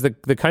ironic because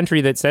the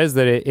country that says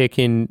that it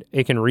can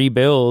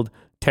rebuild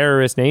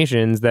terrorist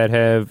nations that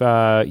have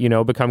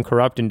become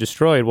corrupt and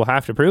destroyed will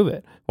have to prove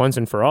it once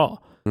and for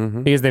all,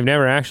 because they've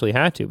never actually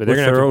had to. But they're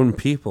with going their own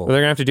people.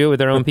 They're going to have to do it with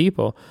their own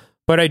people.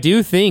 But I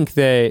do think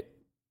that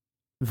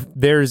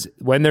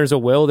when there's a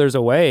will, there's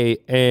a way,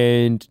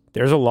 and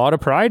there's a lot of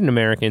pride in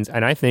Americans,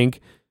 and I think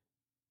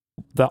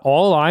the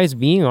all eyes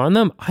being on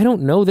them, I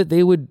don't know that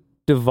they would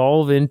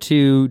devolve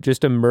into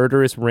just a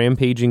murderous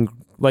rampaging,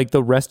 like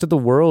the rest of the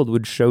world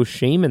would show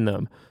shame in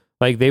them.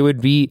 Like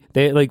we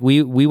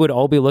would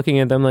all be looking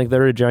at them like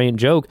they're a giant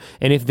joke.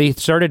 And if they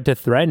started to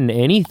threaten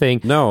anything,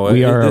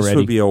 this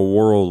would be a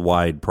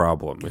worldwide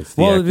problem. If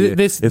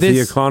the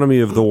economy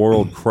of the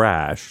world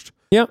crashed,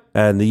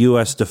 and the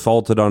U.S.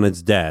 defaulted on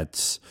its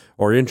debts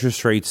or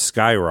interest rates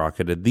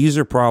skyrocketed, these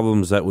are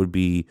problems that would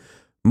be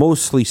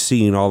mostly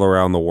seen all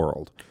around the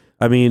world.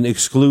 I mean,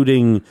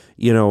 excluding,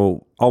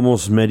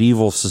 almost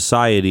medieval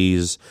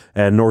societies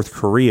and North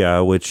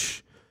Korea,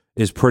 which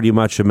is pretty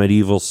much a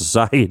medieval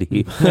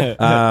society.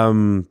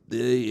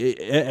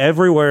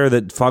 Everywhere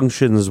that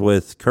functions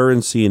with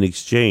currency and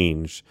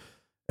exchange,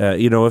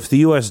 if the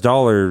U.S.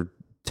 dollar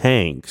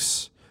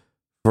tanks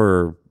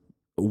for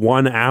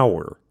 1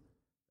 hour,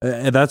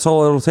 that's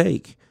all it'll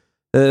take.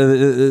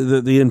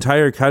 The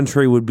entire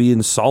country would be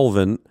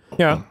insolvent.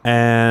 Yeah,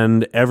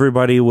 and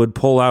everybody would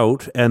pull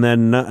out, and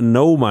then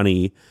no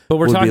money. But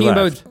we're talking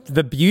about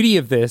the beauty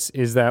of this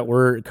is that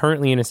we're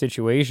currently in a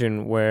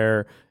situation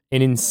where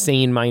an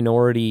insane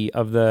minority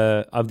of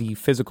the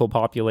physical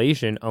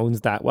population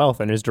owns that wealth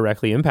and is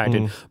directly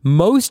impacted.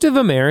 Most of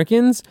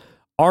Americans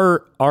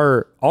are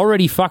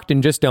already fucked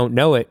and just don't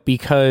know it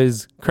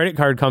because credit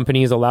card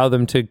companies allow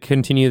them to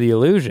continue the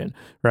illusion,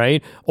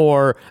 right?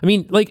 Or, I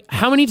mean, like,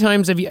 how many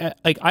times have you,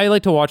 like, I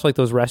like to watch, like,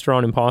 those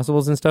Restaurant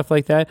Impossibles and stuff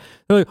like that.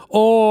 They're like,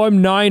 oh,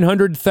 I'm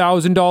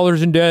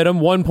 $900,000 in debt. I'm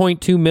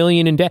 $1.2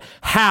 million in debt.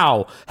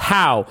 How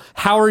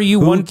are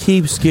you? Who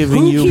keeps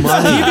giving you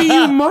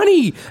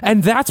money?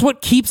 And that's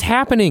what keeps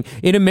happening.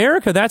 In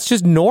America, that's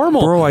just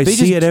normal. Bro, I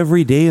see it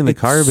every day in the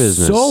car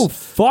business. So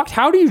fucked.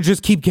 How do you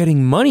just keep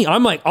getting money?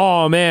 I'm like,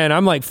 oh man,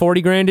 I'm like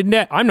 40 grand in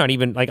debt. I'm not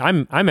even, like,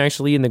 I'm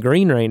actually in the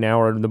green right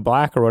now, or the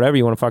black, or whatever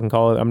you want to fucking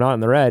call it. I'm not in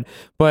the red.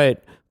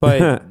 But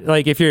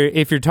like, if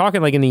you're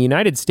talking like in the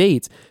United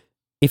States,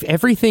 if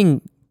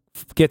everything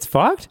gets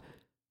fucked,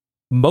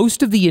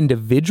 most of the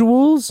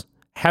individuals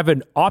have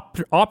an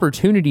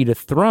opportunity to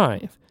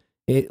thrive.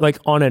 Like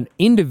on an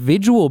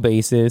individual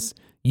basis,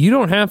 you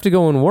don't have to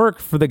go and work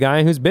for the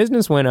guy whose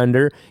business went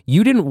under.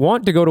 You didn't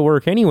want to go to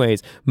work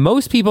anyways.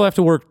 Most people have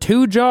to work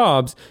 2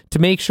 jobs to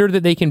make sure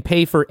that they can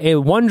pay for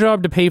one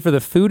job to pay for the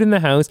food in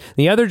the house,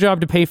 the other job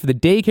to pay for the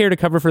daycare to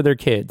cover for their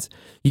kids.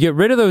 You get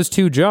rid of those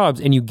 2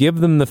 jobs and you give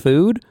them the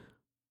food,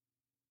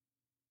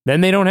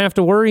 then they don't have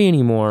to worry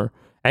anymore.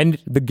 And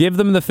the give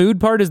them the food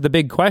part is the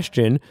big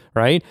question,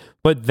 right?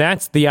 But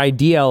that's the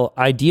ideal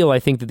I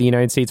think that the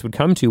United States would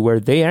come to, where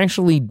they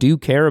actually do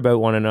care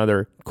about one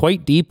another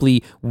quite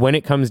deeply when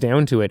it comes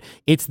down to it.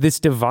 It's this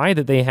divide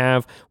that they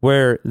have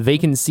where they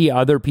can see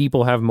other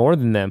people have more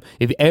than them.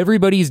 If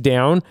everybody's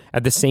down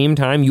at the same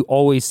time, you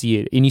always see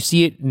it. And you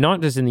see it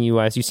not just in the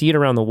US, you see it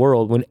around the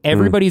world. When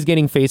everybody's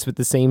getting faced with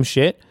the same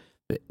shit,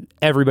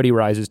 everybody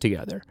rises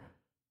together.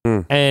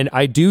 And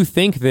I do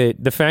think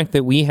that the fact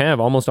that we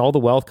have almost all the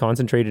wealth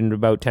concentrated in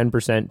about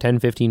 10%, 10,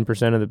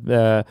 15% of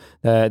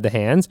the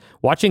hands,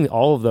 watching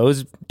all of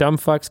those dumb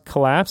fucks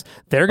collapse,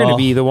 they're going to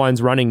be the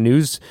ones running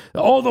news.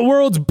 Oh, the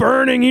world's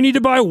burning. You need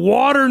to buy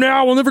water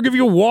now. We'll never give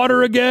you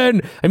water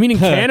again. I mean, in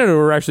Canada,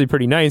 we're actually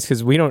pretty nice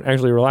because we don't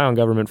actually rely on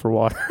government for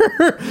water.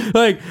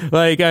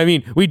 I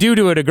mean, we do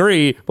to a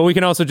degree, but we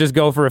can also just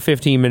go for a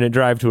 15-minute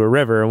drive to a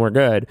river and we're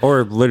good.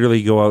 Or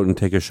literally go out and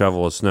take a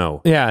shovel of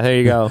snow. Yeah, there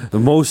you go.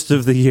 Most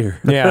of the year.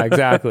 Yeah,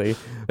 exactly.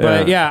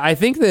 But yeah, I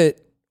think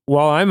that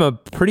while I'm a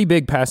pretty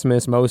big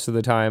pessimist most of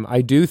the time,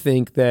 I do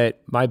think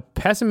that my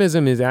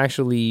pessimism is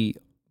actually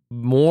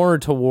more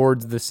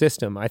towards the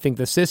system. I think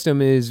the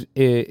system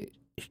it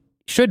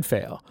should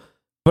fail,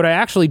 but I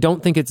actually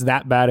don't think it's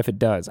that bad if it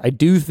does. I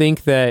do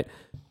think that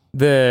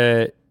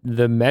the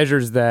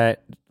measures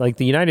that, like,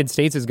 the United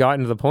States has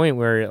gotten to the point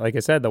where, like I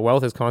said, the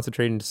wealth is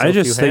concentrated into so few hands.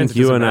 I just think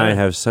you and I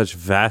have such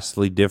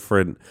vastly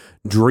different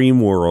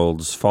dream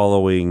worlds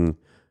following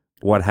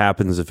what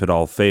happens if it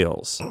all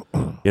fails.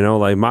 You know,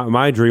 like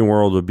my dream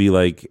world would be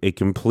like a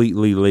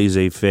completely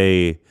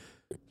laissez-faire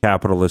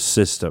capitalist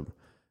system.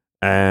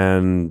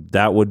 And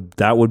that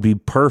would be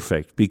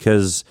perfect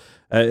because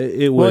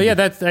it would. Well,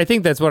 yeah, I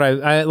think that's what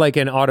I like,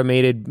 an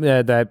automated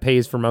that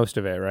pays for most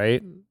of it,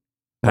 right?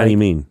 How do you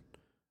mean?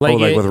 Like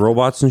with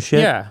robots and shit?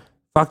 Yeah.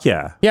 Fuck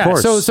yeah. Yeah.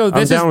 Of course. So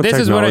this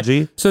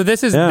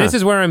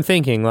is where I'm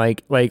thinking,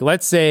 like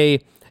let's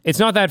say it's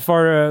not that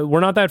far. We're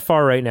not that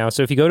far right now.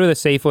 So if you go to the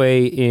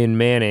Safeway in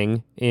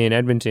Manning, in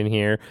Edmonton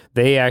here,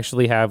 they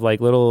actually have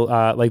like little,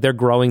 like they're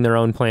growing their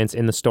own plants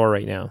in the store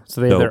right now. So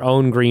they have their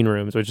own green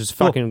rooms, which is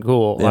fucking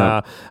cool.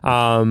 Yeah.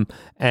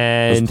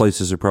 And those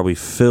places are probably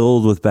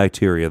filled with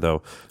bacteria,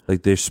 though.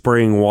 Like they're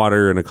spraying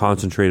water in a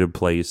concentrated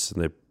place,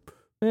 and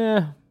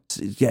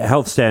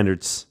health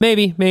standards.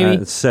 Maybe.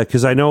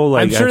 Because I know,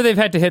 like, I'm sure they've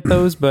had to hit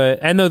those, but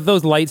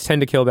those lights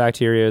tend to kill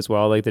bacteria as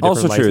well. Like the different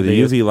also lights true,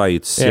 the UV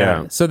lights.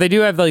 Yeah. So they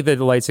do have like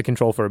the lights to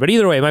control for it. But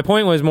either way, my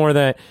point was more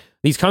that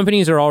these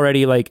companies are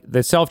already, like,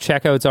 the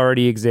self-checkouts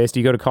already exist.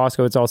 You go to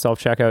Costco, it's all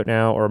self-checkout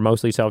now, or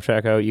mostly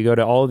self-checkout. You go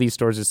to all of these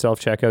stores, it's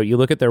self-checkout. You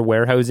look at their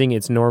warehousing,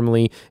 it's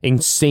normally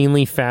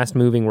insanely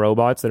fast-moving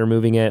robots that are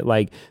moving at,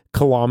 like,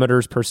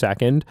 kilometers per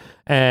second.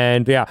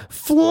 And,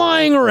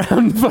 flying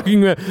around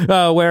fucking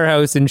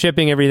warehouse and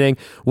shipping everything.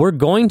 We're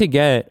going to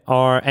get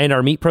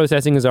our meat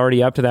processing is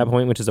already up to that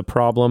point, which is a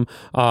problem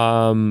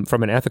from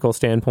an ethical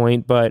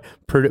standpoint, but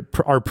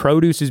our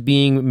produce is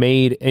being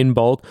made in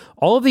bulk.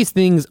 All of these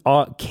things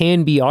can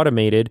be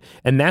automated,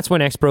 and that's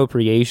when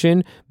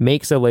expropriation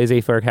makes a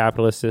laissez-faire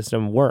capitalist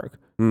system work.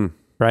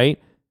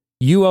 Right?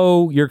 You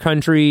owe your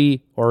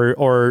country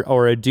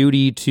or a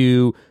duty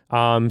to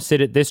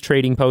sit at this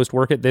trading post,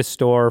 work at this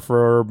store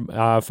for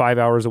 5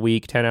 hours a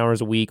week, 10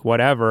 hours a week,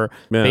 whatever,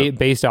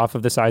 based off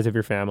of the size of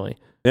your family.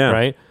 Yeah.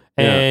 Right?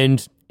 And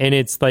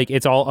it's like,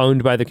 it's all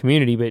owned by the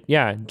community. But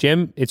yeah,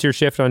 Jim, it's your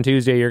shift on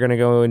Tuesday. You're going to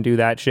go and do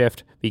that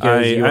shift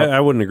because I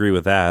wouldn't agree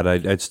with that.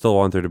 I'd still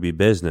want there to be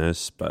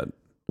business, but.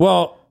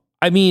 Well,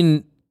 I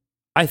mean,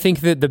 I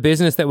think that the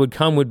business that would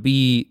come would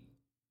be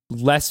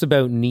less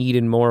about need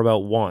and more about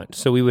want.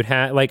 So we would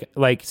have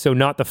so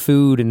not the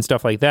food and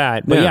stuff like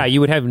that, but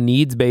you would have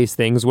needs-based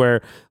things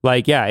where,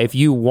 like, if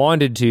you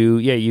wanted to,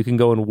 you can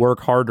go and work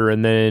harder,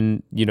 and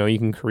then, you know, you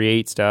can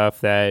create stuff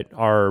that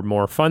are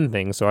more fun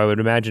things. So I would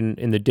imagine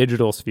in the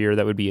digital sphere,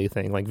 that would be a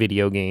thing, like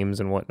video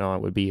games and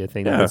whatnot would be a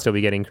thing that would still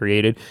be getting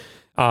created.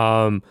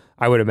 I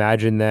would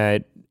imagine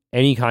that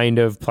any kind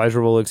of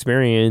pleasurable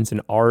experience and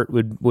art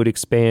would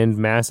expand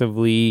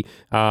massively.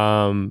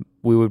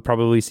 We would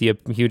probably see a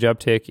huge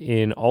uptick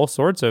in all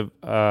sorts of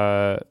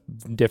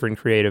different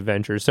creative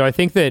ventures. So I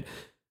think that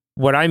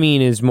what I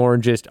mean is more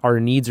just our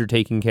needs are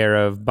taken care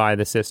of by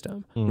the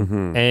system.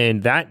 Mm-hmm.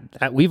 And that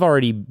we've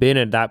already been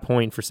at that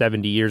point for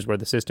 70 years where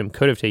the system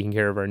could have taken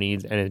care of our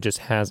needs, and it just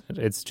hasn't.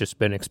 It's just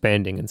been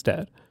expanding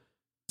instead.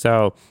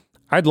 So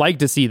I'd like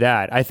to see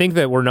that. I think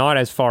that we're not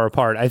as far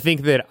apart. I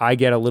think that I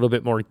get a little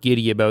bit more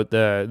giddy about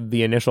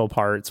the initial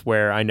parts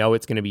where I know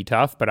it's going to be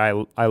tough, but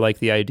I like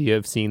the idea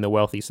of seeing the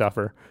wealthy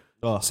suffer.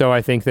 So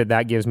I think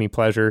that gives me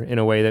pleasure in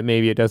a way that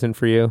maybe it doesn't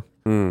for you.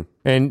 And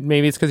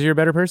maybe it's because you're a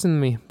better person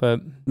than me.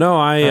 But no,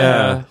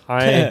 I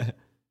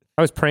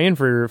was praying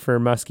for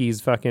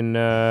Muskie's fucking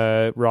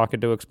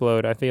rocket to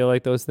explode. I feel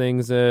like those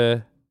things.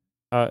 I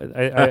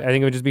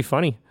think it would just be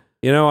funny.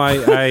 You know,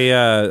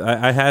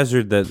 I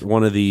hazard that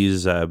one of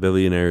these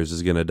billionaires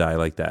is going to die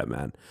like that,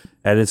 man.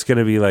 And it's going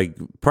to be like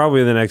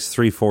probably in the next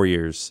 3-4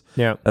 years.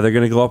 Yeah. They're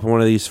going to go up on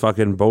one of these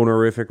fucking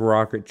bonerific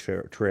rocket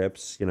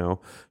trips, you know,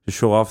 to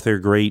show off their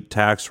great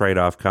tax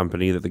write-off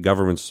company that the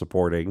government's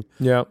supporting.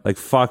 Yeah. Like,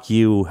 fuck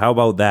you. How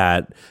about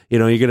that? You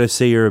know, you're going to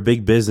say you're a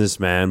big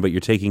businessman, but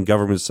you're taking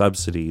government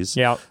subsidies.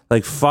 Yeah.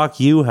 Like, fuck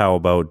you. How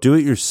about do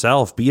it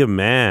yourself? Be a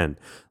man.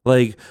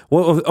 Like,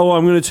 well, oh,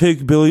 I'm going to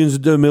take millions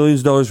of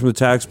dollars from the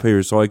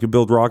taxpayers so I can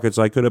build rockets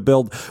I could have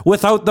built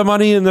without the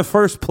money in the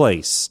first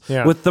place.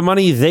 Yeah. With the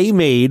money they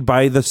made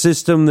by the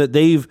system that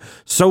they've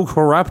so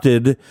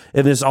corrupted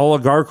in this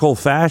oligarchical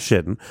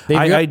fashion.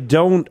 I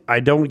don't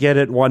get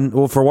it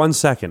for 1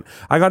 second.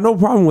 I got no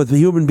problem with the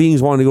human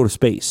beings wanting to go to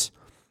space.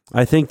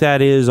 I think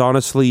that is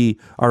honestly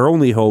our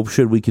only hope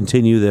should we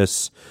continue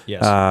this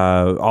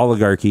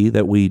oligarchy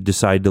that we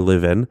decide to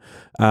live in.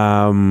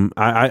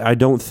 I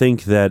don't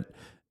think that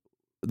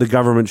the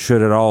government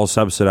should at all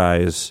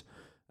subsidize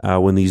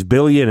when these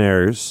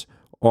billionaires,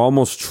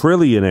 almost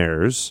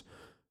trillionaires,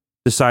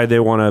 decide they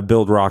want to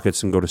build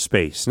rockets and go to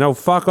space. No,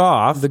 fuck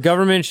off. The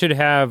government should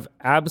have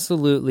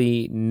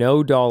absolutely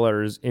no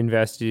dollars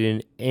invested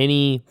in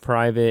any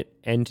private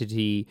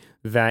entity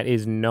that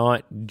is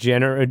not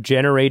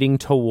generating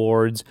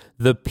towards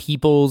the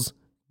people's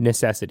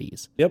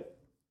necessities. Yep.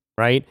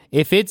 Right?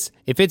 If it's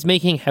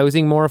making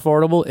housing more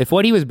affordable, if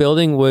what he was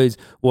building was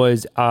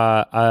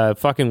a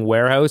fucking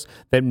warehouse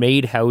that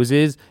made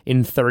houses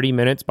in 30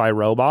 minutes by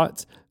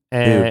robots,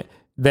 and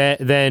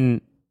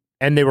then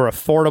they were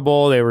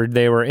affordable,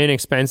 they were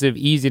inexpensive,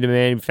 easy to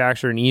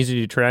manufacture, and easy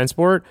to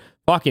transport,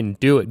 fucking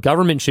do it.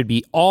 Government should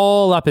be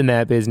all up in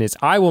that business.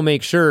 I will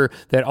make sure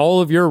that all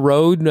of your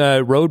road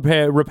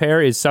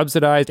repair is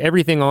subsidized.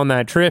 Everything on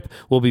that trip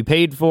will be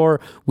paid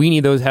for. We need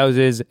those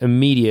houses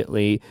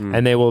immediately,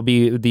 and they'll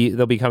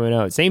be coming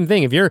out. Same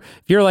thing. If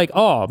you're like,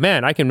 oh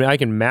man, I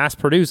can mass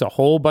produce a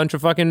whole bunch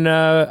of fucking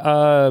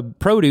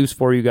produce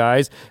for you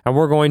guys, and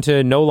we're going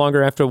to no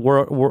longer have to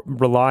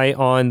rely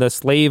on the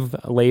slave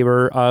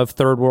labor of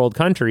third world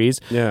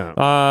countries.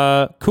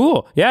 Yeah.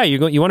 Cool. Yeah.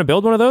 You want to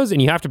build one of those, and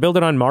you have to build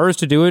it on Mars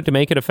to do it, to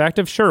make it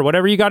effective. Sure,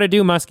 whatever you got to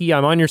do, Muskie,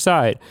 I'm on your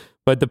side.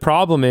 But the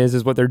problem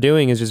is what they're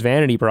doing is just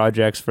vanity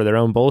projects for their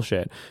own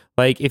bullshit.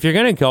 Like, if you're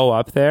going to go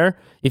up there,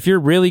 if you're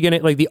really going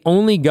to, like, the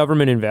only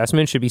government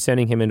investment should be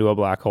sending him into a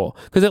black hole.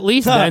 Because at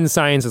least then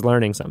science is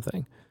learning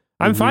something.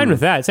 I'm fine with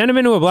that. Send him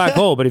into a black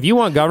hole. But if you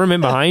want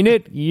government behind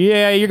it,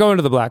 yeah, you're going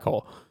to the black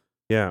hole.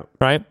 Yeah.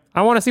 Right?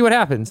 I want to see what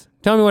happens.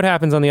 Tell me what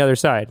happens on the other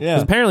side.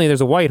 Because apparently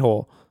there's a white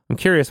hole. I'm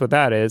curious what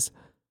that is.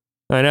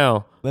 I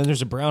know. Then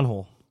there's a brown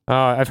hole.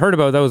 I've heard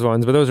about those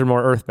ones, but those are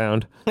more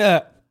earthbound.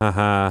 Yeah.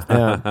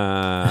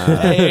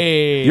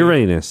 Hey.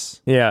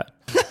 Uranus. Yeah.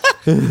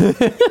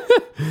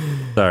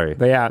 Sorry.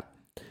 But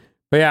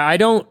yeah, I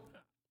don't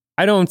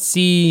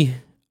see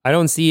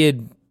it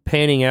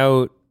panning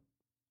out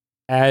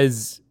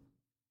as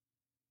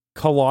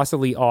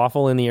colossally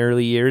awful in the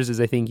early years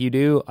as I think you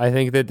do. I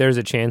think that there's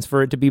a chance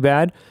for it to be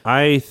bad.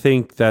 I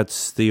think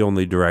that's the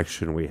only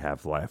direction we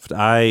have left.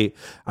 I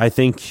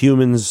think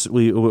humans,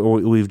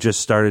 we've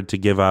just started to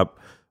give up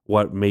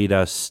what made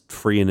us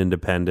free and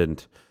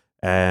independent.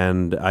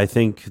 And I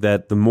think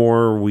that the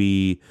more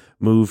we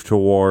move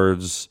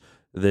towards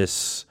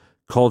this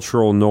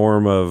cultural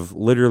norm of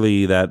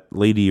literally that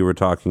lady you were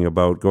talking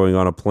about going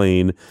on a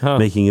plane,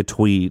 making a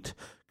tweet,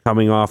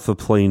 coming off the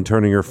plane,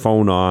 turning her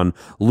phone on,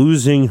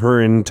 losing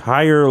her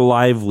entire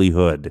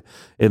livelihood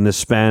in the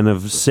span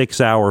of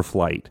 6-hour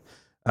flight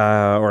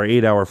or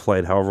 8-hour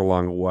flight, however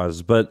long it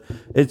was. But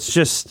it's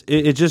just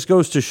it just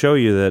goes to show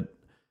you that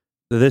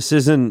this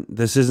isn't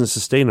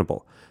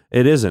sustainable.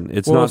 It isn't.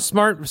 It's not.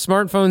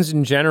 Smartphones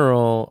in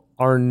general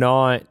are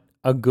not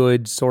a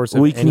good source of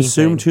anything. We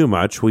consume too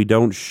much. We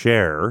don't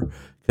share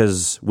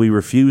because we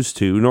refuse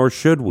to, nor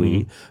should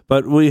we.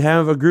 But we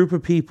have a group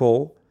of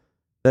people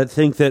that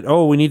think that,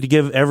 we need to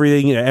give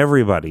everything to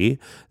everybody.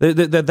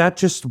 That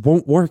just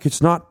won't work.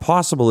 It's not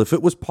possible. If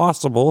it was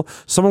possible,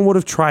 someone would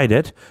have tried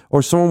it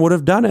or someone would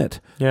have done it.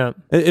 Yeah.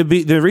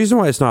 The reason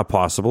why it's not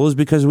possible is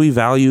because we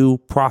value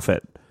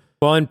profit.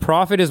 Well, and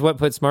profit is what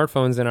put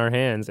smartphones in our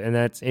hands, and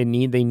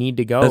they need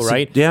to go,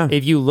 right? Yeah.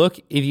 If you look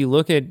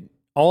at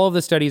all of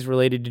the studies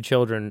related to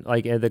children,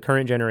 like the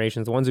current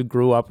generations, the ones who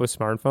grew up with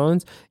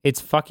smartphones, it's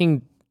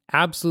fucking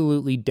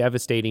absolutely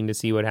devastating to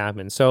see what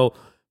happens. So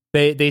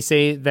they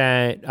say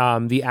that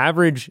the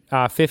average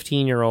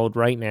 15-year-old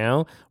right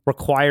now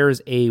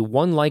requires a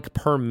 1 like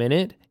per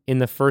minute in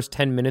the first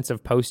 10 minutes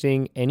of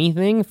posting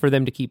anything for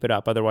them to keep it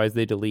up. Otherwise,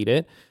 they delete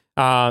it.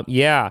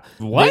 Yeah.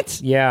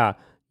 What?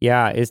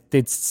 Yeah,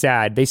 it's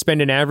sad. They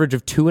spend an average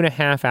of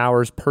 2.5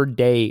 hours per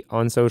day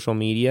on social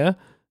media.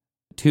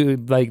 Per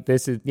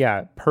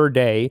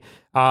day.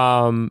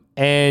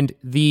 And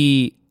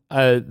the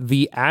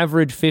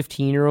average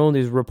 15-year-old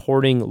is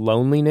reporting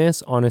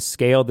loneliness on a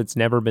scale that's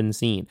never been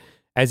seen,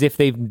 as if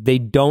they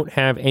don't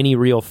have any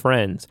real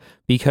friends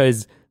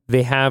because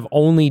they have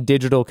only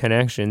digital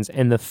connections,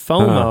 and the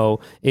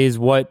FOMO is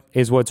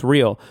what's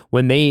real.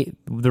 The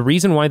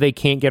reason why they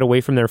can't get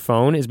away from their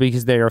phone is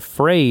because they're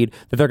afraid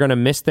that they're going to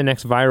miss the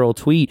next viral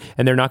tweet,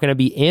 and they're not going to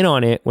be in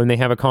on it when they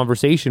have a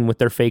conversation with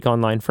their fake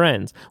online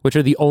friends, which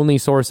are the only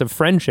source of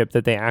friendship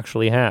that they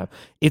actually have.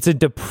 It's a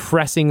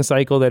depressing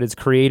cycle that it's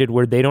created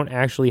where they don't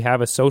actually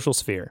have a social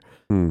sphere.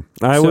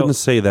 I wouldn't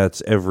say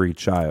that's every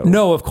child.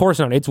 No, of course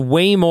not. It's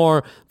way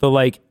more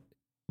the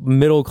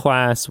middle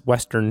class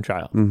Western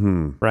child,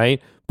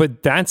 right?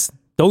 But that's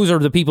those are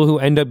the people who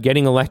end up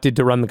getting elected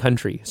to run the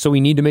country. So we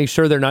need to make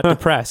sure they're not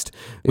depressed.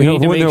 We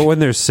need to when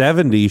they're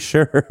 70,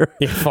 sure.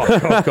 Yeah, fuck, oh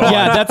God.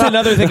 Yeah, that's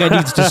another thing that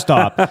needs to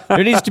stop.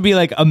 There needs to be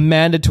like a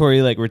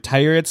mandatory like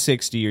retire at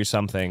 60 or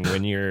something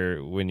when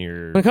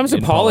it comes to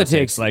in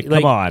politics. Like,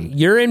 come on.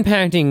 You're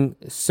impacting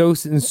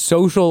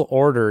social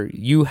order.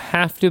 You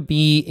have to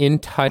be in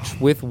touch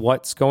with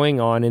what's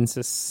going on in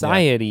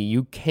society. Yeah.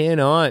 You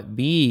cannot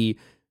be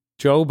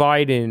Joe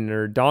Biden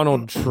or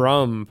Donald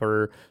Trump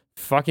or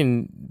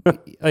fucking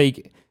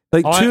like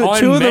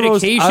on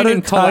medication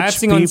and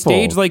collapsing people. On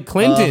stage like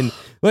Clinton.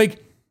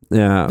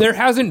 Yeah, there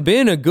hasn't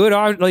been a good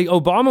like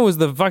Obama was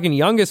the fucking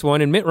youngest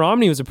one, and Mitt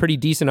Romney was a pretty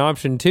decent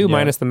option too,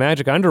 minus the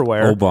magic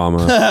underwear.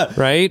 Obama,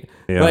 right?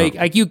 Yeah.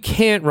 Like you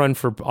can't run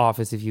for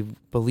office if you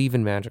believe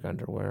in magic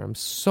underwear. I'm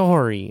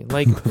sorry,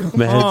 like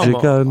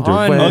magic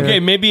underwear.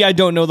 Okay, maybe I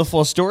don't know the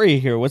full story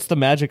here. What's the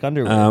magic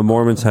underwear?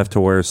 Mormons have to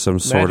wear some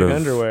sort magic of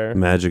underwear.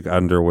 Magic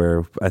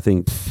underwear. I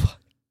think.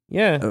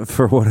 Yeah,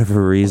 for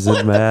whatever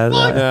reason,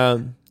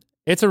 man.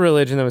 It's a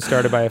religion that was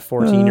started by a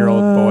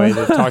 14-year-old boy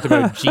that talked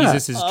about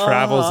Jesus'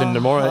 travels in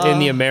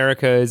the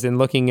Americas and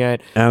looking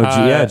at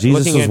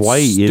Jesus is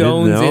white.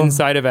 Stones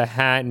inside of a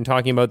hat and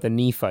talking about the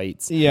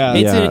Nephites. Yeah,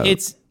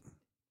 it's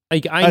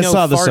like I know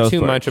far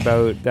too much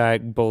about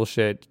that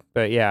bullshit.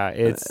 But yeah,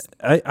 it's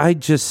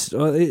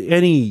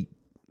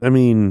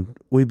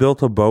we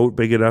built a boat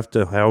big enough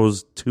to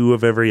house 2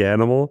 of every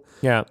animal.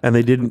 Yeah, and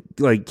they didn't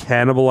like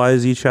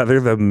cannibalize each other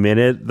the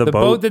minute the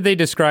boat that they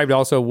described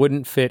also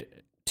wouldn't fit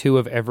 2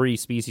 of every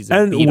species of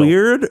and beetle.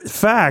 Weird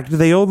fact,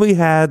 they only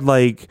had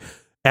like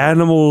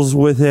animals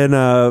within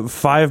a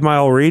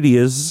 5-mile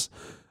radius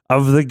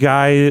of the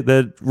guy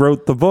that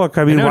wrote the book.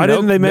 I mean, why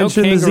didn't they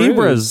mention the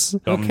zebras?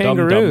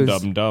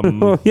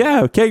 Kangaroos.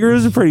 Yeah,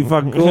 kangaroos are pretty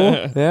fucking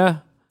cool. Yeah.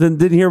 Then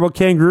didn't hear about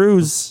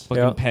kangaroos.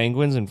 Fucking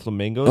penguins and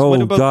flamingos. Oh,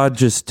 what about God,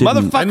 just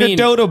didn't. Motherfucker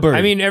dodo bird.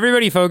 I mean,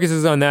 everybody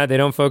focuses on that. They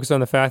don't focus on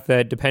the fact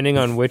that depending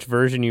on which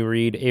version you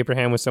read,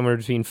 Abraham was somewhere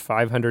between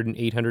 500 and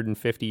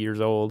 850 years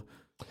old.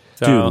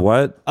 So, dude,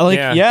 what?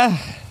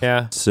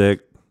 Yeah. Sick.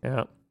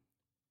 Yeah.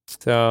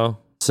 So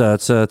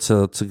it's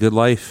a good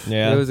life.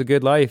 Yeah. It was a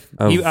good life.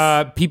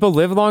 People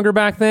live longer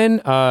back then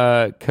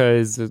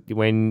because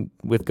when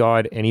with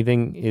God,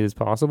 anything is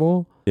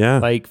possible. Yeah.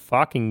 Like,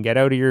 fucking get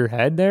out of your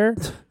head there.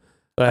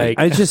 Like,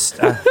 I just,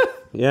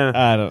 yeah.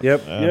 I don't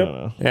Yep.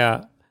 know.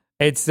 Yeah.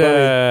 It's,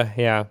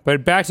 yeah.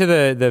 But back to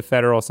the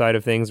federal side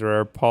of things or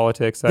our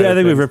politics side I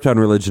think we've things. ripped on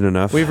religion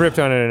enough. We've ripped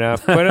on it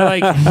enough. But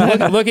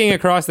like looking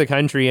across the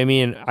country, I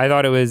mean, I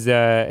thought it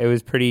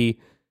was pretty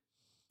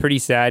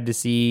sad to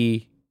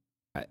see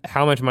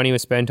how much money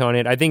was spent on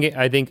it. I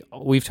think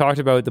we've talked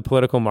about the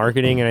political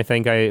marketing, and I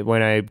think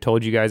when I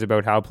told you guys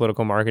about how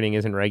political marketing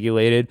isn't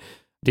regulated,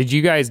 did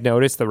you guys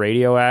notice the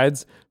radio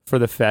ads for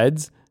the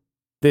feds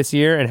this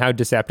year and how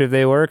deceptive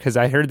they were? Because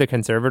I heard the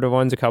conservative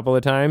ones a couple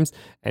of times,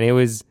 and it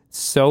was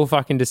so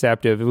fucking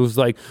deceptive. It was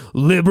like,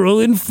 liberal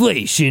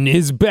inflation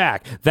is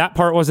back. That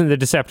part wasn't the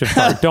deceptive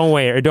part. Don't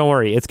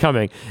worry, it's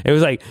coming. It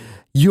was like,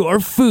 your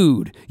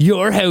food,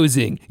 your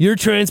housing, your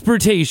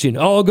transportation,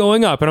 all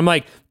going up. And I'm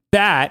like,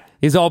 that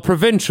is all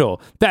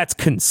provincial. That's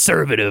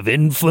conservative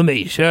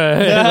inflammation.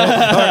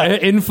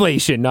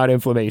 Inflation, not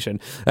inflammation.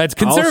 That's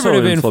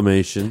conservative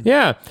inflammation.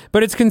 Yeah,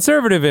 but it's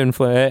conservative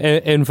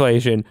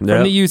inflation from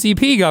the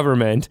UCP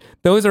government.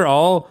 Those are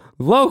all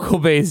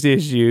local-based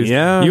issues.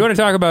 Yeah. You want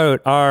to talk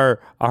about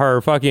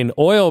our fucking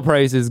oil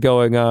prices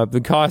going up,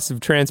 the cost of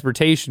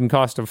transportation,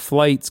 cost of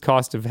flights,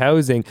 cost of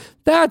housing.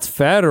 That's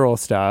federal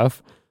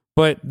stuff.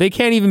 But they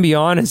can't even be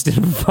honest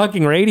in a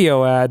fucking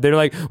radio ad. They're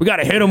like, we got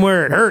to hit them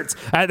where it hurts,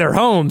 at their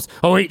homes.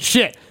 Oh, wait,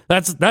 shit.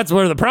 That's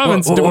where the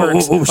province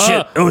works. Oh,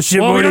 shit. Well,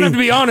 Morty. we don't have to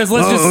be honest.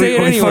 Let's just say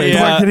it anyway.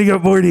 Marketing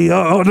up, Morty.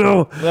 Oh,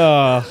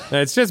 no.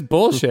 It's just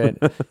bullshit.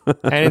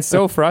 And it's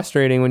so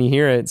frustrating when you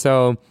hear it.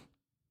 So,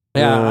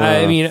 yeah,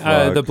 I mean,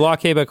 the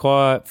Bloc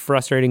Québécois,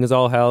 frustrating as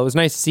all hell. It was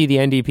nice to see the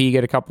NDP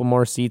get a couple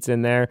more seats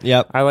in there.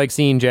 Yep. I like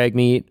seeing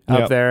Jagmeet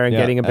up there and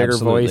getting a bigger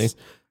voice.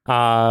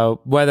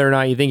 Whether or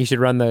not you think he should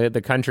run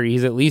the country,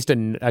 he's at least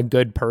a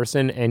good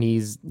person, and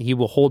he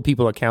will hold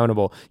people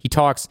accountable. He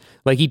talks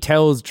like he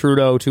tells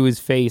Trudeau to his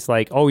face,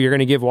 like, oh, you're going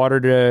to give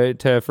water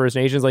to First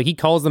Nations. Like, he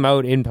calls them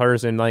out in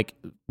person, like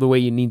the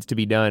way it needs to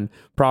be done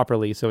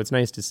properly. So it's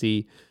nice to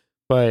see.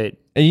 But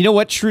and you know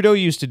what? Trudeau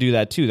used to do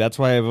that too. That's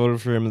why I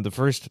voted for him in the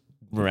first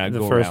round.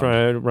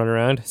 Run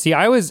around. See,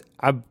 I was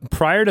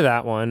prior to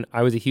that one,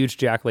 I was a huge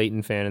Jack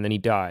Layton fan, and then he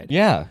died.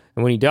 Yeah.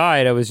 And when he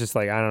died, I was just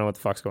like, I don't know what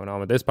the fuck's going on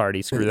with this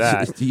party. Screw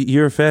that.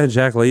 You're a fan of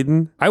Jack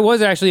Layton? I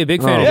was actually a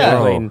big fan of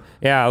Jack Layton.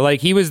 Yeah,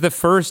 like he was the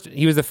first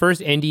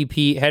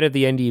NDP head of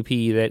the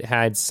NDP that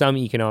had some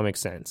economic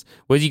sense.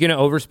 Was he going to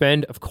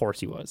overspend? Of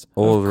course he was.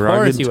 Old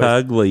rugged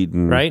tug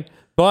Layton, right?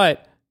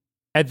 But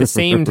at the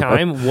same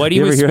time, what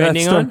he was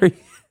spending on.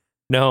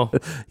 No,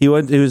 he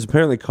was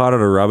apparently caught at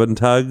a rub and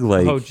tug,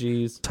 like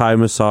Thai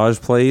massage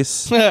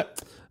place. Yeah,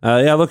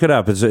 look it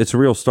up. It's a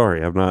real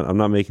story. I'm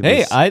not making.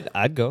 Hey,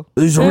 I'd go.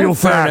 These are real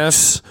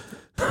facts.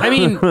 I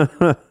mean,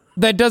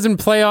 that doesn't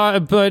play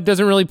on, but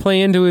doesn't really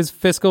play into his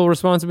fiscal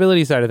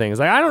responsibility side of things.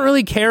 Like, I don't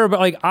really care about,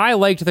 like, I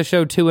liked the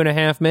show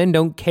 2.5 Men.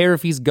 Don't care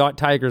if he's got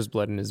tiger's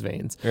blood in his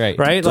veins. Right.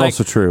 It's Like,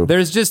 also true.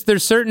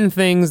 There's certain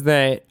things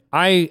that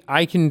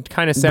I can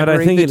kind of separate.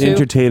 But I think the an two.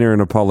 entertainer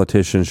and a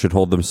politician should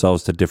hold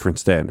themselves to different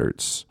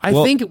standards. I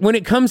think when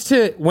it comes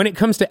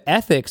to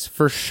ethics,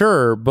 for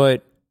sure,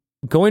 but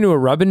going to a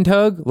rub and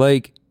tug,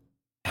 like,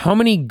 how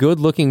many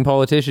good-looking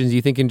politicians do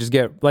you think can just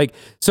get, like,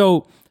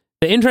 so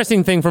the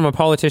interesting thing from a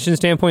politician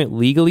standpoint,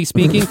 legally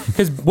speaking,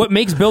 because what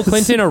makes Bill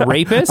Clinton a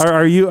rapist?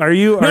 Are you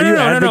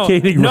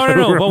advocating?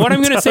 No. But what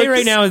I'm going to say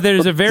right now is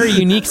there's a very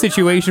unique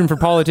situation for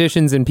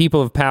politicians and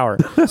people of power.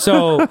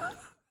 So,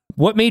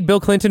 what made Bill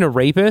Clinton a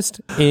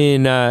rapist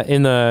in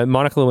the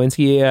Monica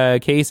Lewinsky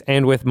case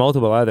and with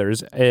multiple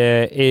others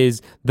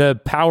is the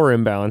power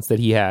imbalance that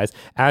he has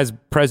as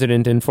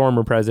president and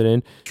former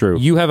president. True.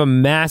 You have a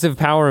massive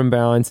power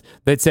imbalance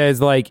that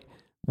says, like,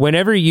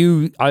 whenever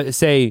you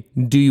say,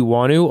 do you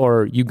want to,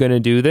 or you going to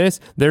do this,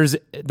 there's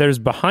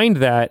behind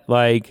that,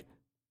 like,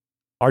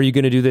 are you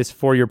going to do this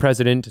for your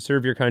president to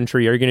serve your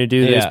country? Are you going to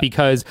do this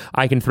because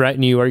I can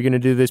threaten you? Are you going to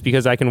do this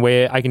because I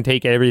can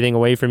take everything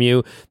away from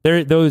you?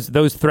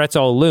 Those threats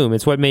all loom.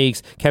 It's what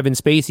makes Kevin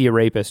Spacey a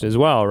rapist as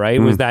well, right?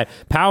 Was that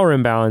power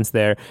imbalance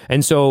there.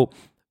 And so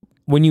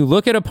when you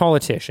look at a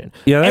politician,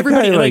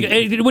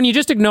 everybody, when you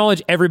just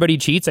acknowledge everybody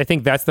cheats, I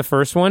think that's the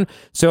first one.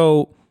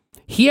 So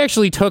he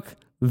actually took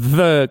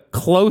the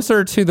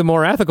closer to the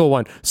more ethical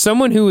one.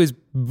 Someone who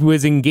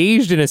was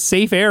engaged in a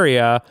safe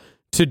area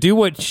to do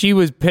what she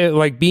was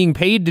being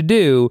paid to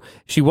do.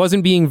 She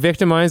wasn't being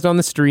victimized on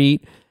the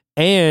street,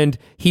 and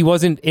he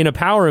wasn't in a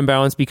power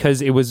imbalance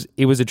because it was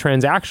a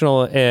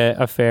transactional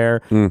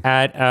affair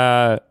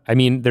at I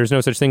mean, there's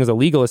no such thing as a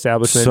legal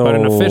establishment, but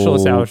an official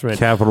establishment.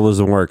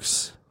 Capitalism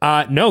works.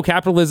 No,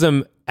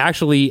 capitalism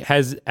actually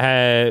has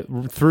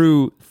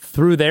through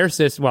their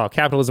system. Well,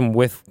 capitalism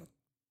with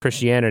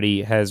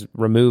Christianity has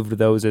removed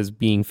those as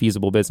being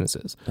feasible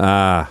businesses.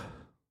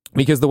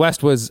 Because the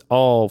West was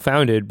all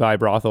founded by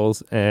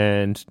brothels,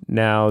 and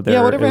now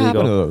they're whatever illegal.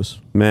 happened to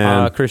those?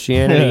 Man,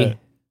 Christianity.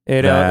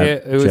 It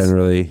was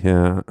generally,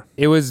 yeah.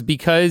 It was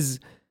because,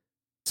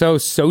 so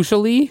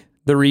socially,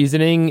 the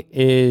reasoning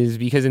is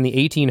because in the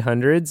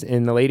 1800s,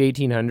 in the late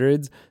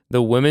 1800s,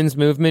 the women's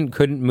movement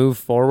couldn't move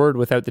forward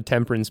without the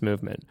temperance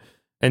movement.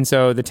 And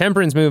so the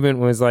temperance movement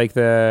was like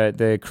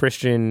the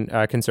Christian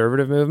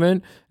conservative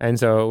movement. And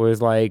so it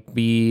was like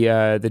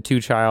the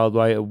two-child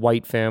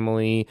white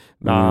family,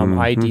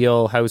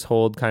 ideal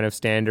household kind of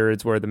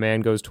standards where the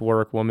man goes to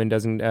work, woman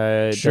doesn't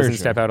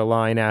step out of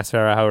line, asks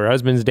her how her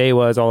husband's day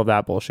was, all of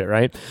that bullshit,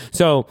 right?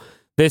 So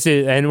this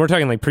is, and we're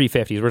talking like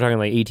pre-50s, we're talking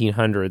like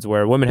 1800s,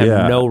 where women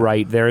have no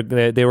right.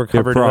 They were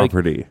covered their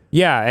property.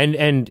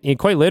 And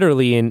quite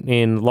literally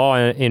in law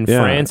in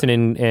France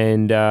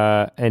and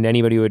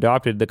anybody who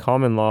adopted the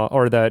common law,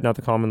 or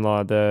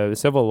the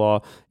civil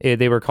law,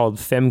 they were called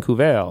femme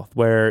couvert,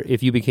 where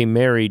if you became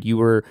married,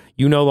 you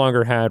no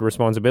longer had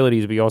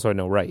responsibilities, but you also had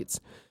no rights.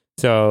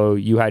 So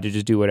you had to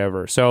just do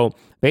whatever. So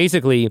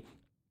basically,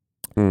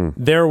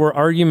 there were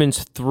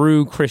arguments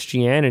through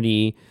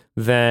Christianity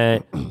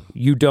that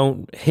you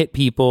don't hit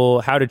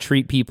people, how to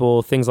treat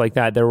people, things like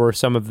that. There were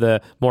some of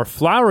the more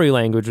flowery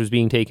language was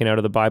being taken out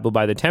of the Bible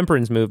by the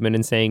temperance movement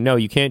and saying, no,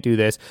 you can't do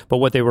this. But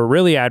what they were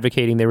really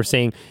advocating, they were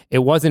saying it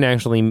wasn't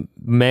actually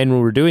men who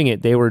were doing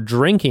it. They were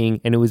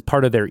drinking, and it was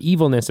part of their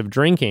evilness of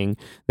drinking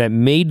that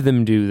made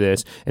them do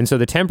this. And so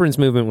the temperance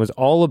movement was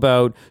all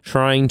about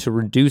trying to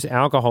reduce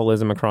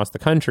alcoholism across the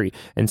country.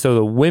 And so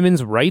the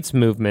women's rights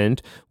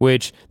movement,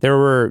 which there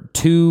were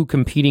two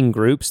competing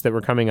groups that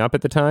were coming up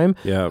at the time.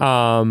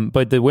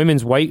 But the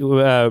women's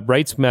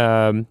rights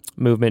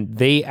movement,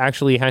 they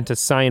actually had to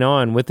sign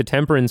on with the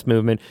temperance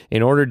movement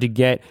in order to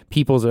get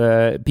people's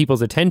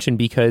attention,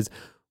 because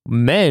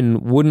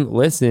men wouldn't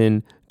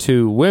listen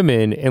to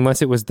women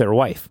unless it was their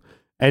wife.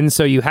 And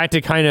so you had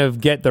to kind of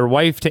get their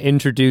wife to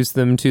introduce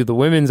them to the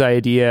women's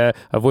idea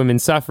of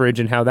women's suffrage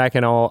and how that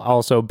can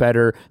also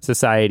better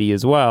society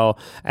as well.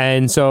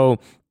 And so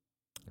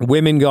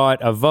women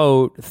got a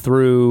vote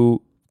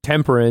through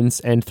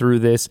temperance and through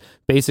this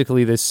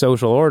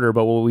social order.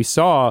 But what we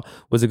saw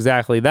was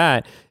exactly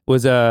that,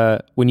 was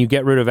when you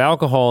get rid of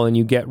alcohol and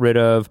you get rid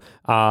of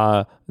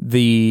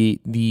the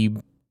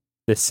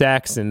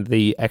sex and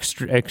the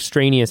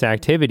extraneous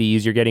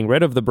activities, you're getting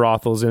rid of the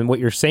brothels, and what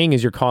you're saying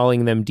is you're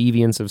calling them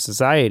deviants of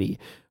society,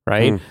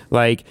 right?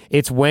 Like,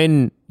 it's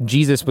when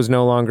Jesus was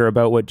no longer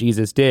about what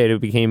Jesus did, it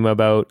became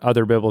about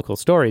other biblical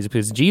stories,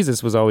 because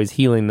Jesus was always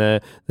healing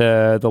the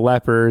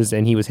lepers,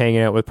 and he was hanging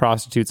out with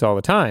prostitutes all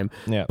the time.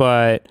 Yeah.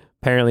 But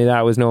apparently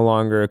that was no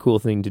longer a cool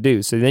thing to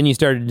do. So then you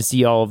started to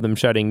see all of them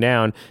shutting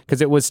down,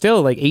 because it was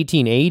still like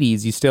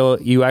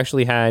 1880s. You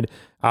actually had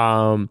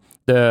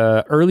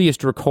the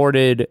earliest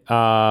recorded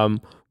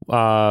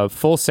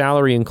full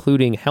salary,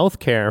 including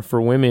healthcare for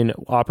women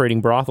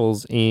operating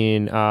brothels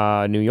in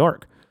New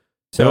York.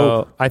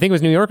 So I think it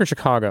was New York or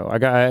Chicago. I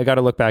got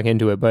to look back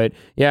into it, but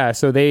yeah.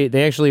 So they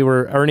actually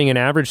were earning an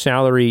average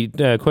salary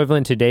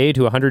equivalent today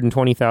to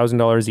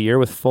 $120,000 a year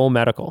with full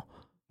medical.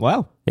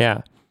 Wow.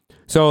 Yeah.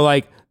 So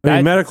like I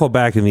mean, medical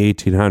back in the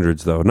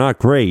 1800s, though, not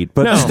great,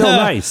 but still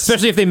nice.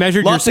 Especially if they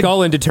measured your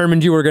skull and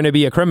determined you were going to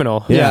be a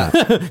criminal. Yeah.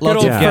 Good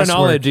old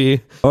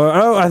phrenology. Or,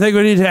 I think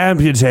we need to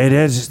amputate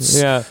it.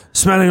 It's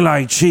smelling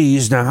like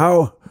cheese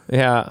now.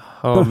 Yeah.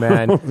 Oh,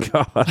 man. Oh,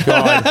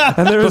 God.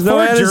 And there was no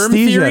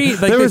anesthesia. Theory,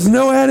 there was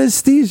no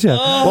anesthesia.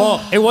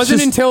 Well, it wasn't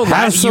Just until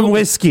have some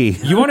whiskey.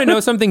 You want to know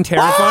something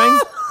terrifying?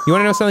 You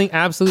want to know something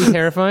absolutely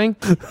terrifying?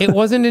 It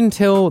wasn't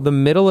until the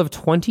middle of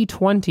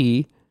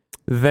 2020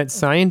 that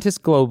scientists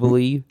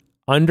globally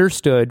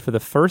understood for the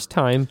first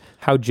time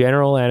how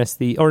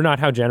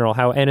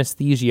how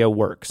anesthesia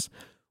works.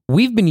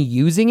 We've been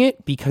using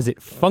it because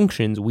it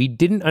functions. We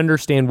didn't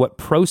understand what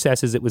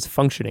processes it was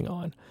functioning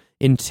on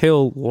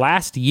until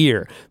last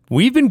year.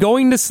 We've been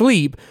going to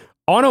sleep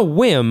on a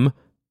whim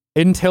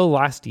until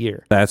last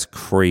year. That's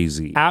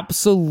crazy.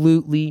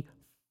 Absolutely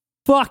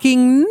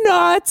fucking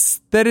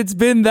nuts that it's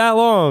been that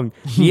long.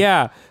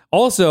 Yeah.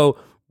 Also,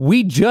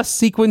 we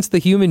just sequenced the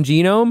human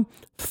genome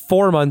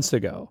 4 months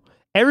ago.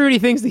 Everybody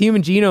thinks the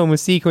human genome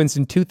was sequenced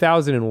in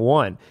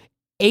 2001.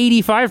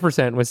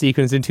 85% was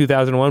sequenced in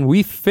 2001.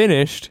 We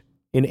finished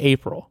in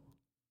April.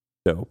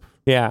 Dope.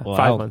 Yeah, wow.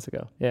 5 months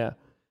ago. Yeah.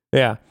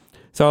 Yeah.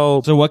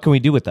 So what can we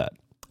do with that?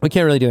 we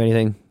can't really do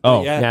anything.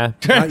 Oh. Yeah.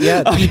 Not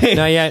yet. Okay.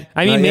 Not yet.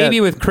 I mean, Not maybe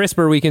yet. with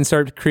CRISPR, we can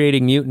start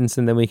creating mutants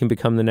and then we can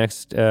become the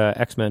next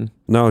X-Men.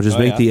 No, just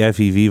make the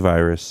FEV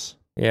virus.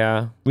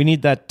 Yeah. We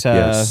need that,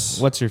 Yes.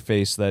 what's her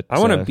face? That I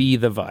want to be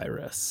the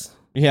virus.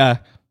 Yeah.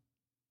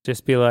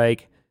 Just be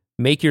like,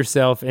 make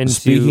yourself into.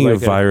 Speaking like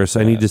of virus,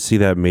 I need to see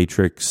that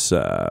Matrix.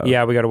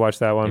 Yeah, we got to watch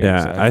that one. Yeah,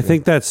 exactly. I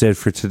think that's it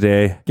for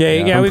today.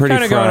 Yeah, I'm we've pretty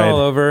kind of gone fried. all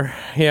over.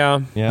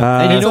 Yeah.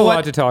 Yeah. And There's a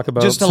lot to talk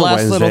about. Just a It's a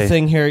last little Wednesday.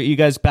 thing here. You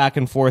guys back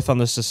and forth on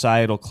the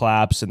societal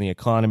collapse and the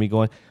economy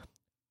going.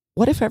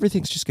 What if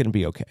everything's just going to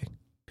be okay?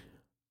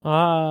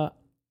 I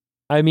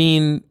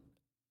mean,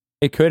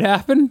 it could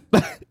happen.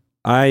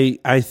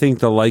 I think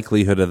the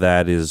likelihood of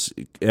that is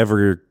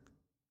ever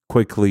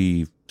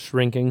quickly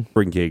Shrinking.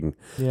 shrinking.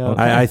 Yeah.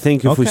 Okay. I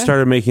think if we Okay.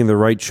 started making the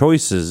right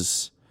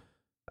choices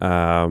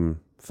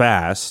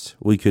fast,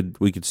 we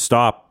could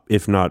stop,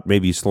 if not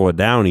maybe slow it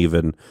down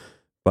even.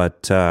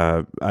 But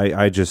I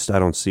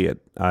don't see it.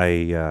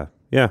 Yeah.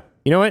 You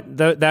know what?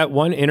 That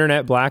one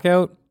internet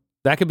blackout,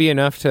 that could be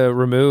enough to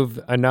remove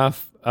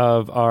enough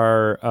of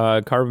our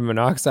carbon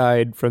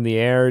monoxide from the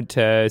air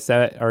to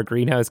set our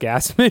greenhouse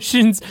gas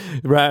emissions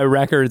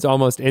records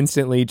almost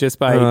instantly just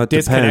by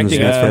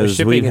disconnecting us from because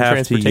shipping we'd and have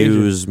to transportation.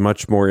 use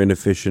much more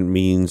inefficient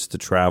means to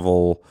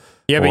travel.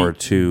 Yeah,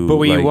 but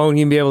we like, won't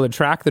even be able to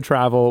track the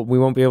travel. We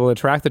won't be able to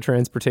track the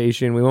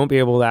transportation. We won't be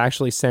able to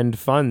actually send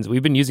funds.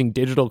 We've been using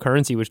digital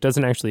currency, which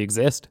doesn't actually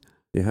exist.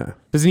 Yeah.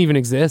 Doesn't even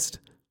exist.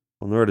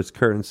 Well, nor does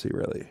currency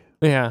really.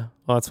 Yeah.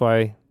 Well, that's why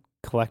I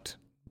collect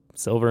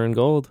silver and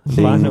gold,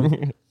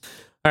 platinum.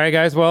 All right,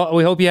 guys. Well,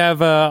 we hope you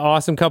have an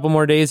awesome couple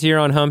more days here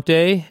on Hump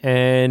Day,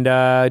 and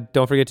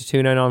don't forget to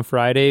tune in on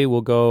Friday. We'll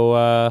go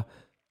a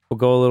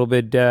little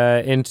bit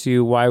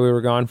into why we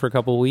were gone for a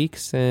couple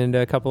weeks and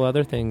a couple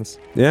other things.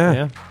 Yeah.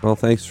 Yeah. Well,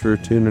 thanks for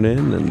tuning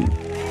in and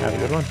Have a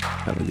good one.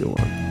 have a good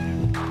one.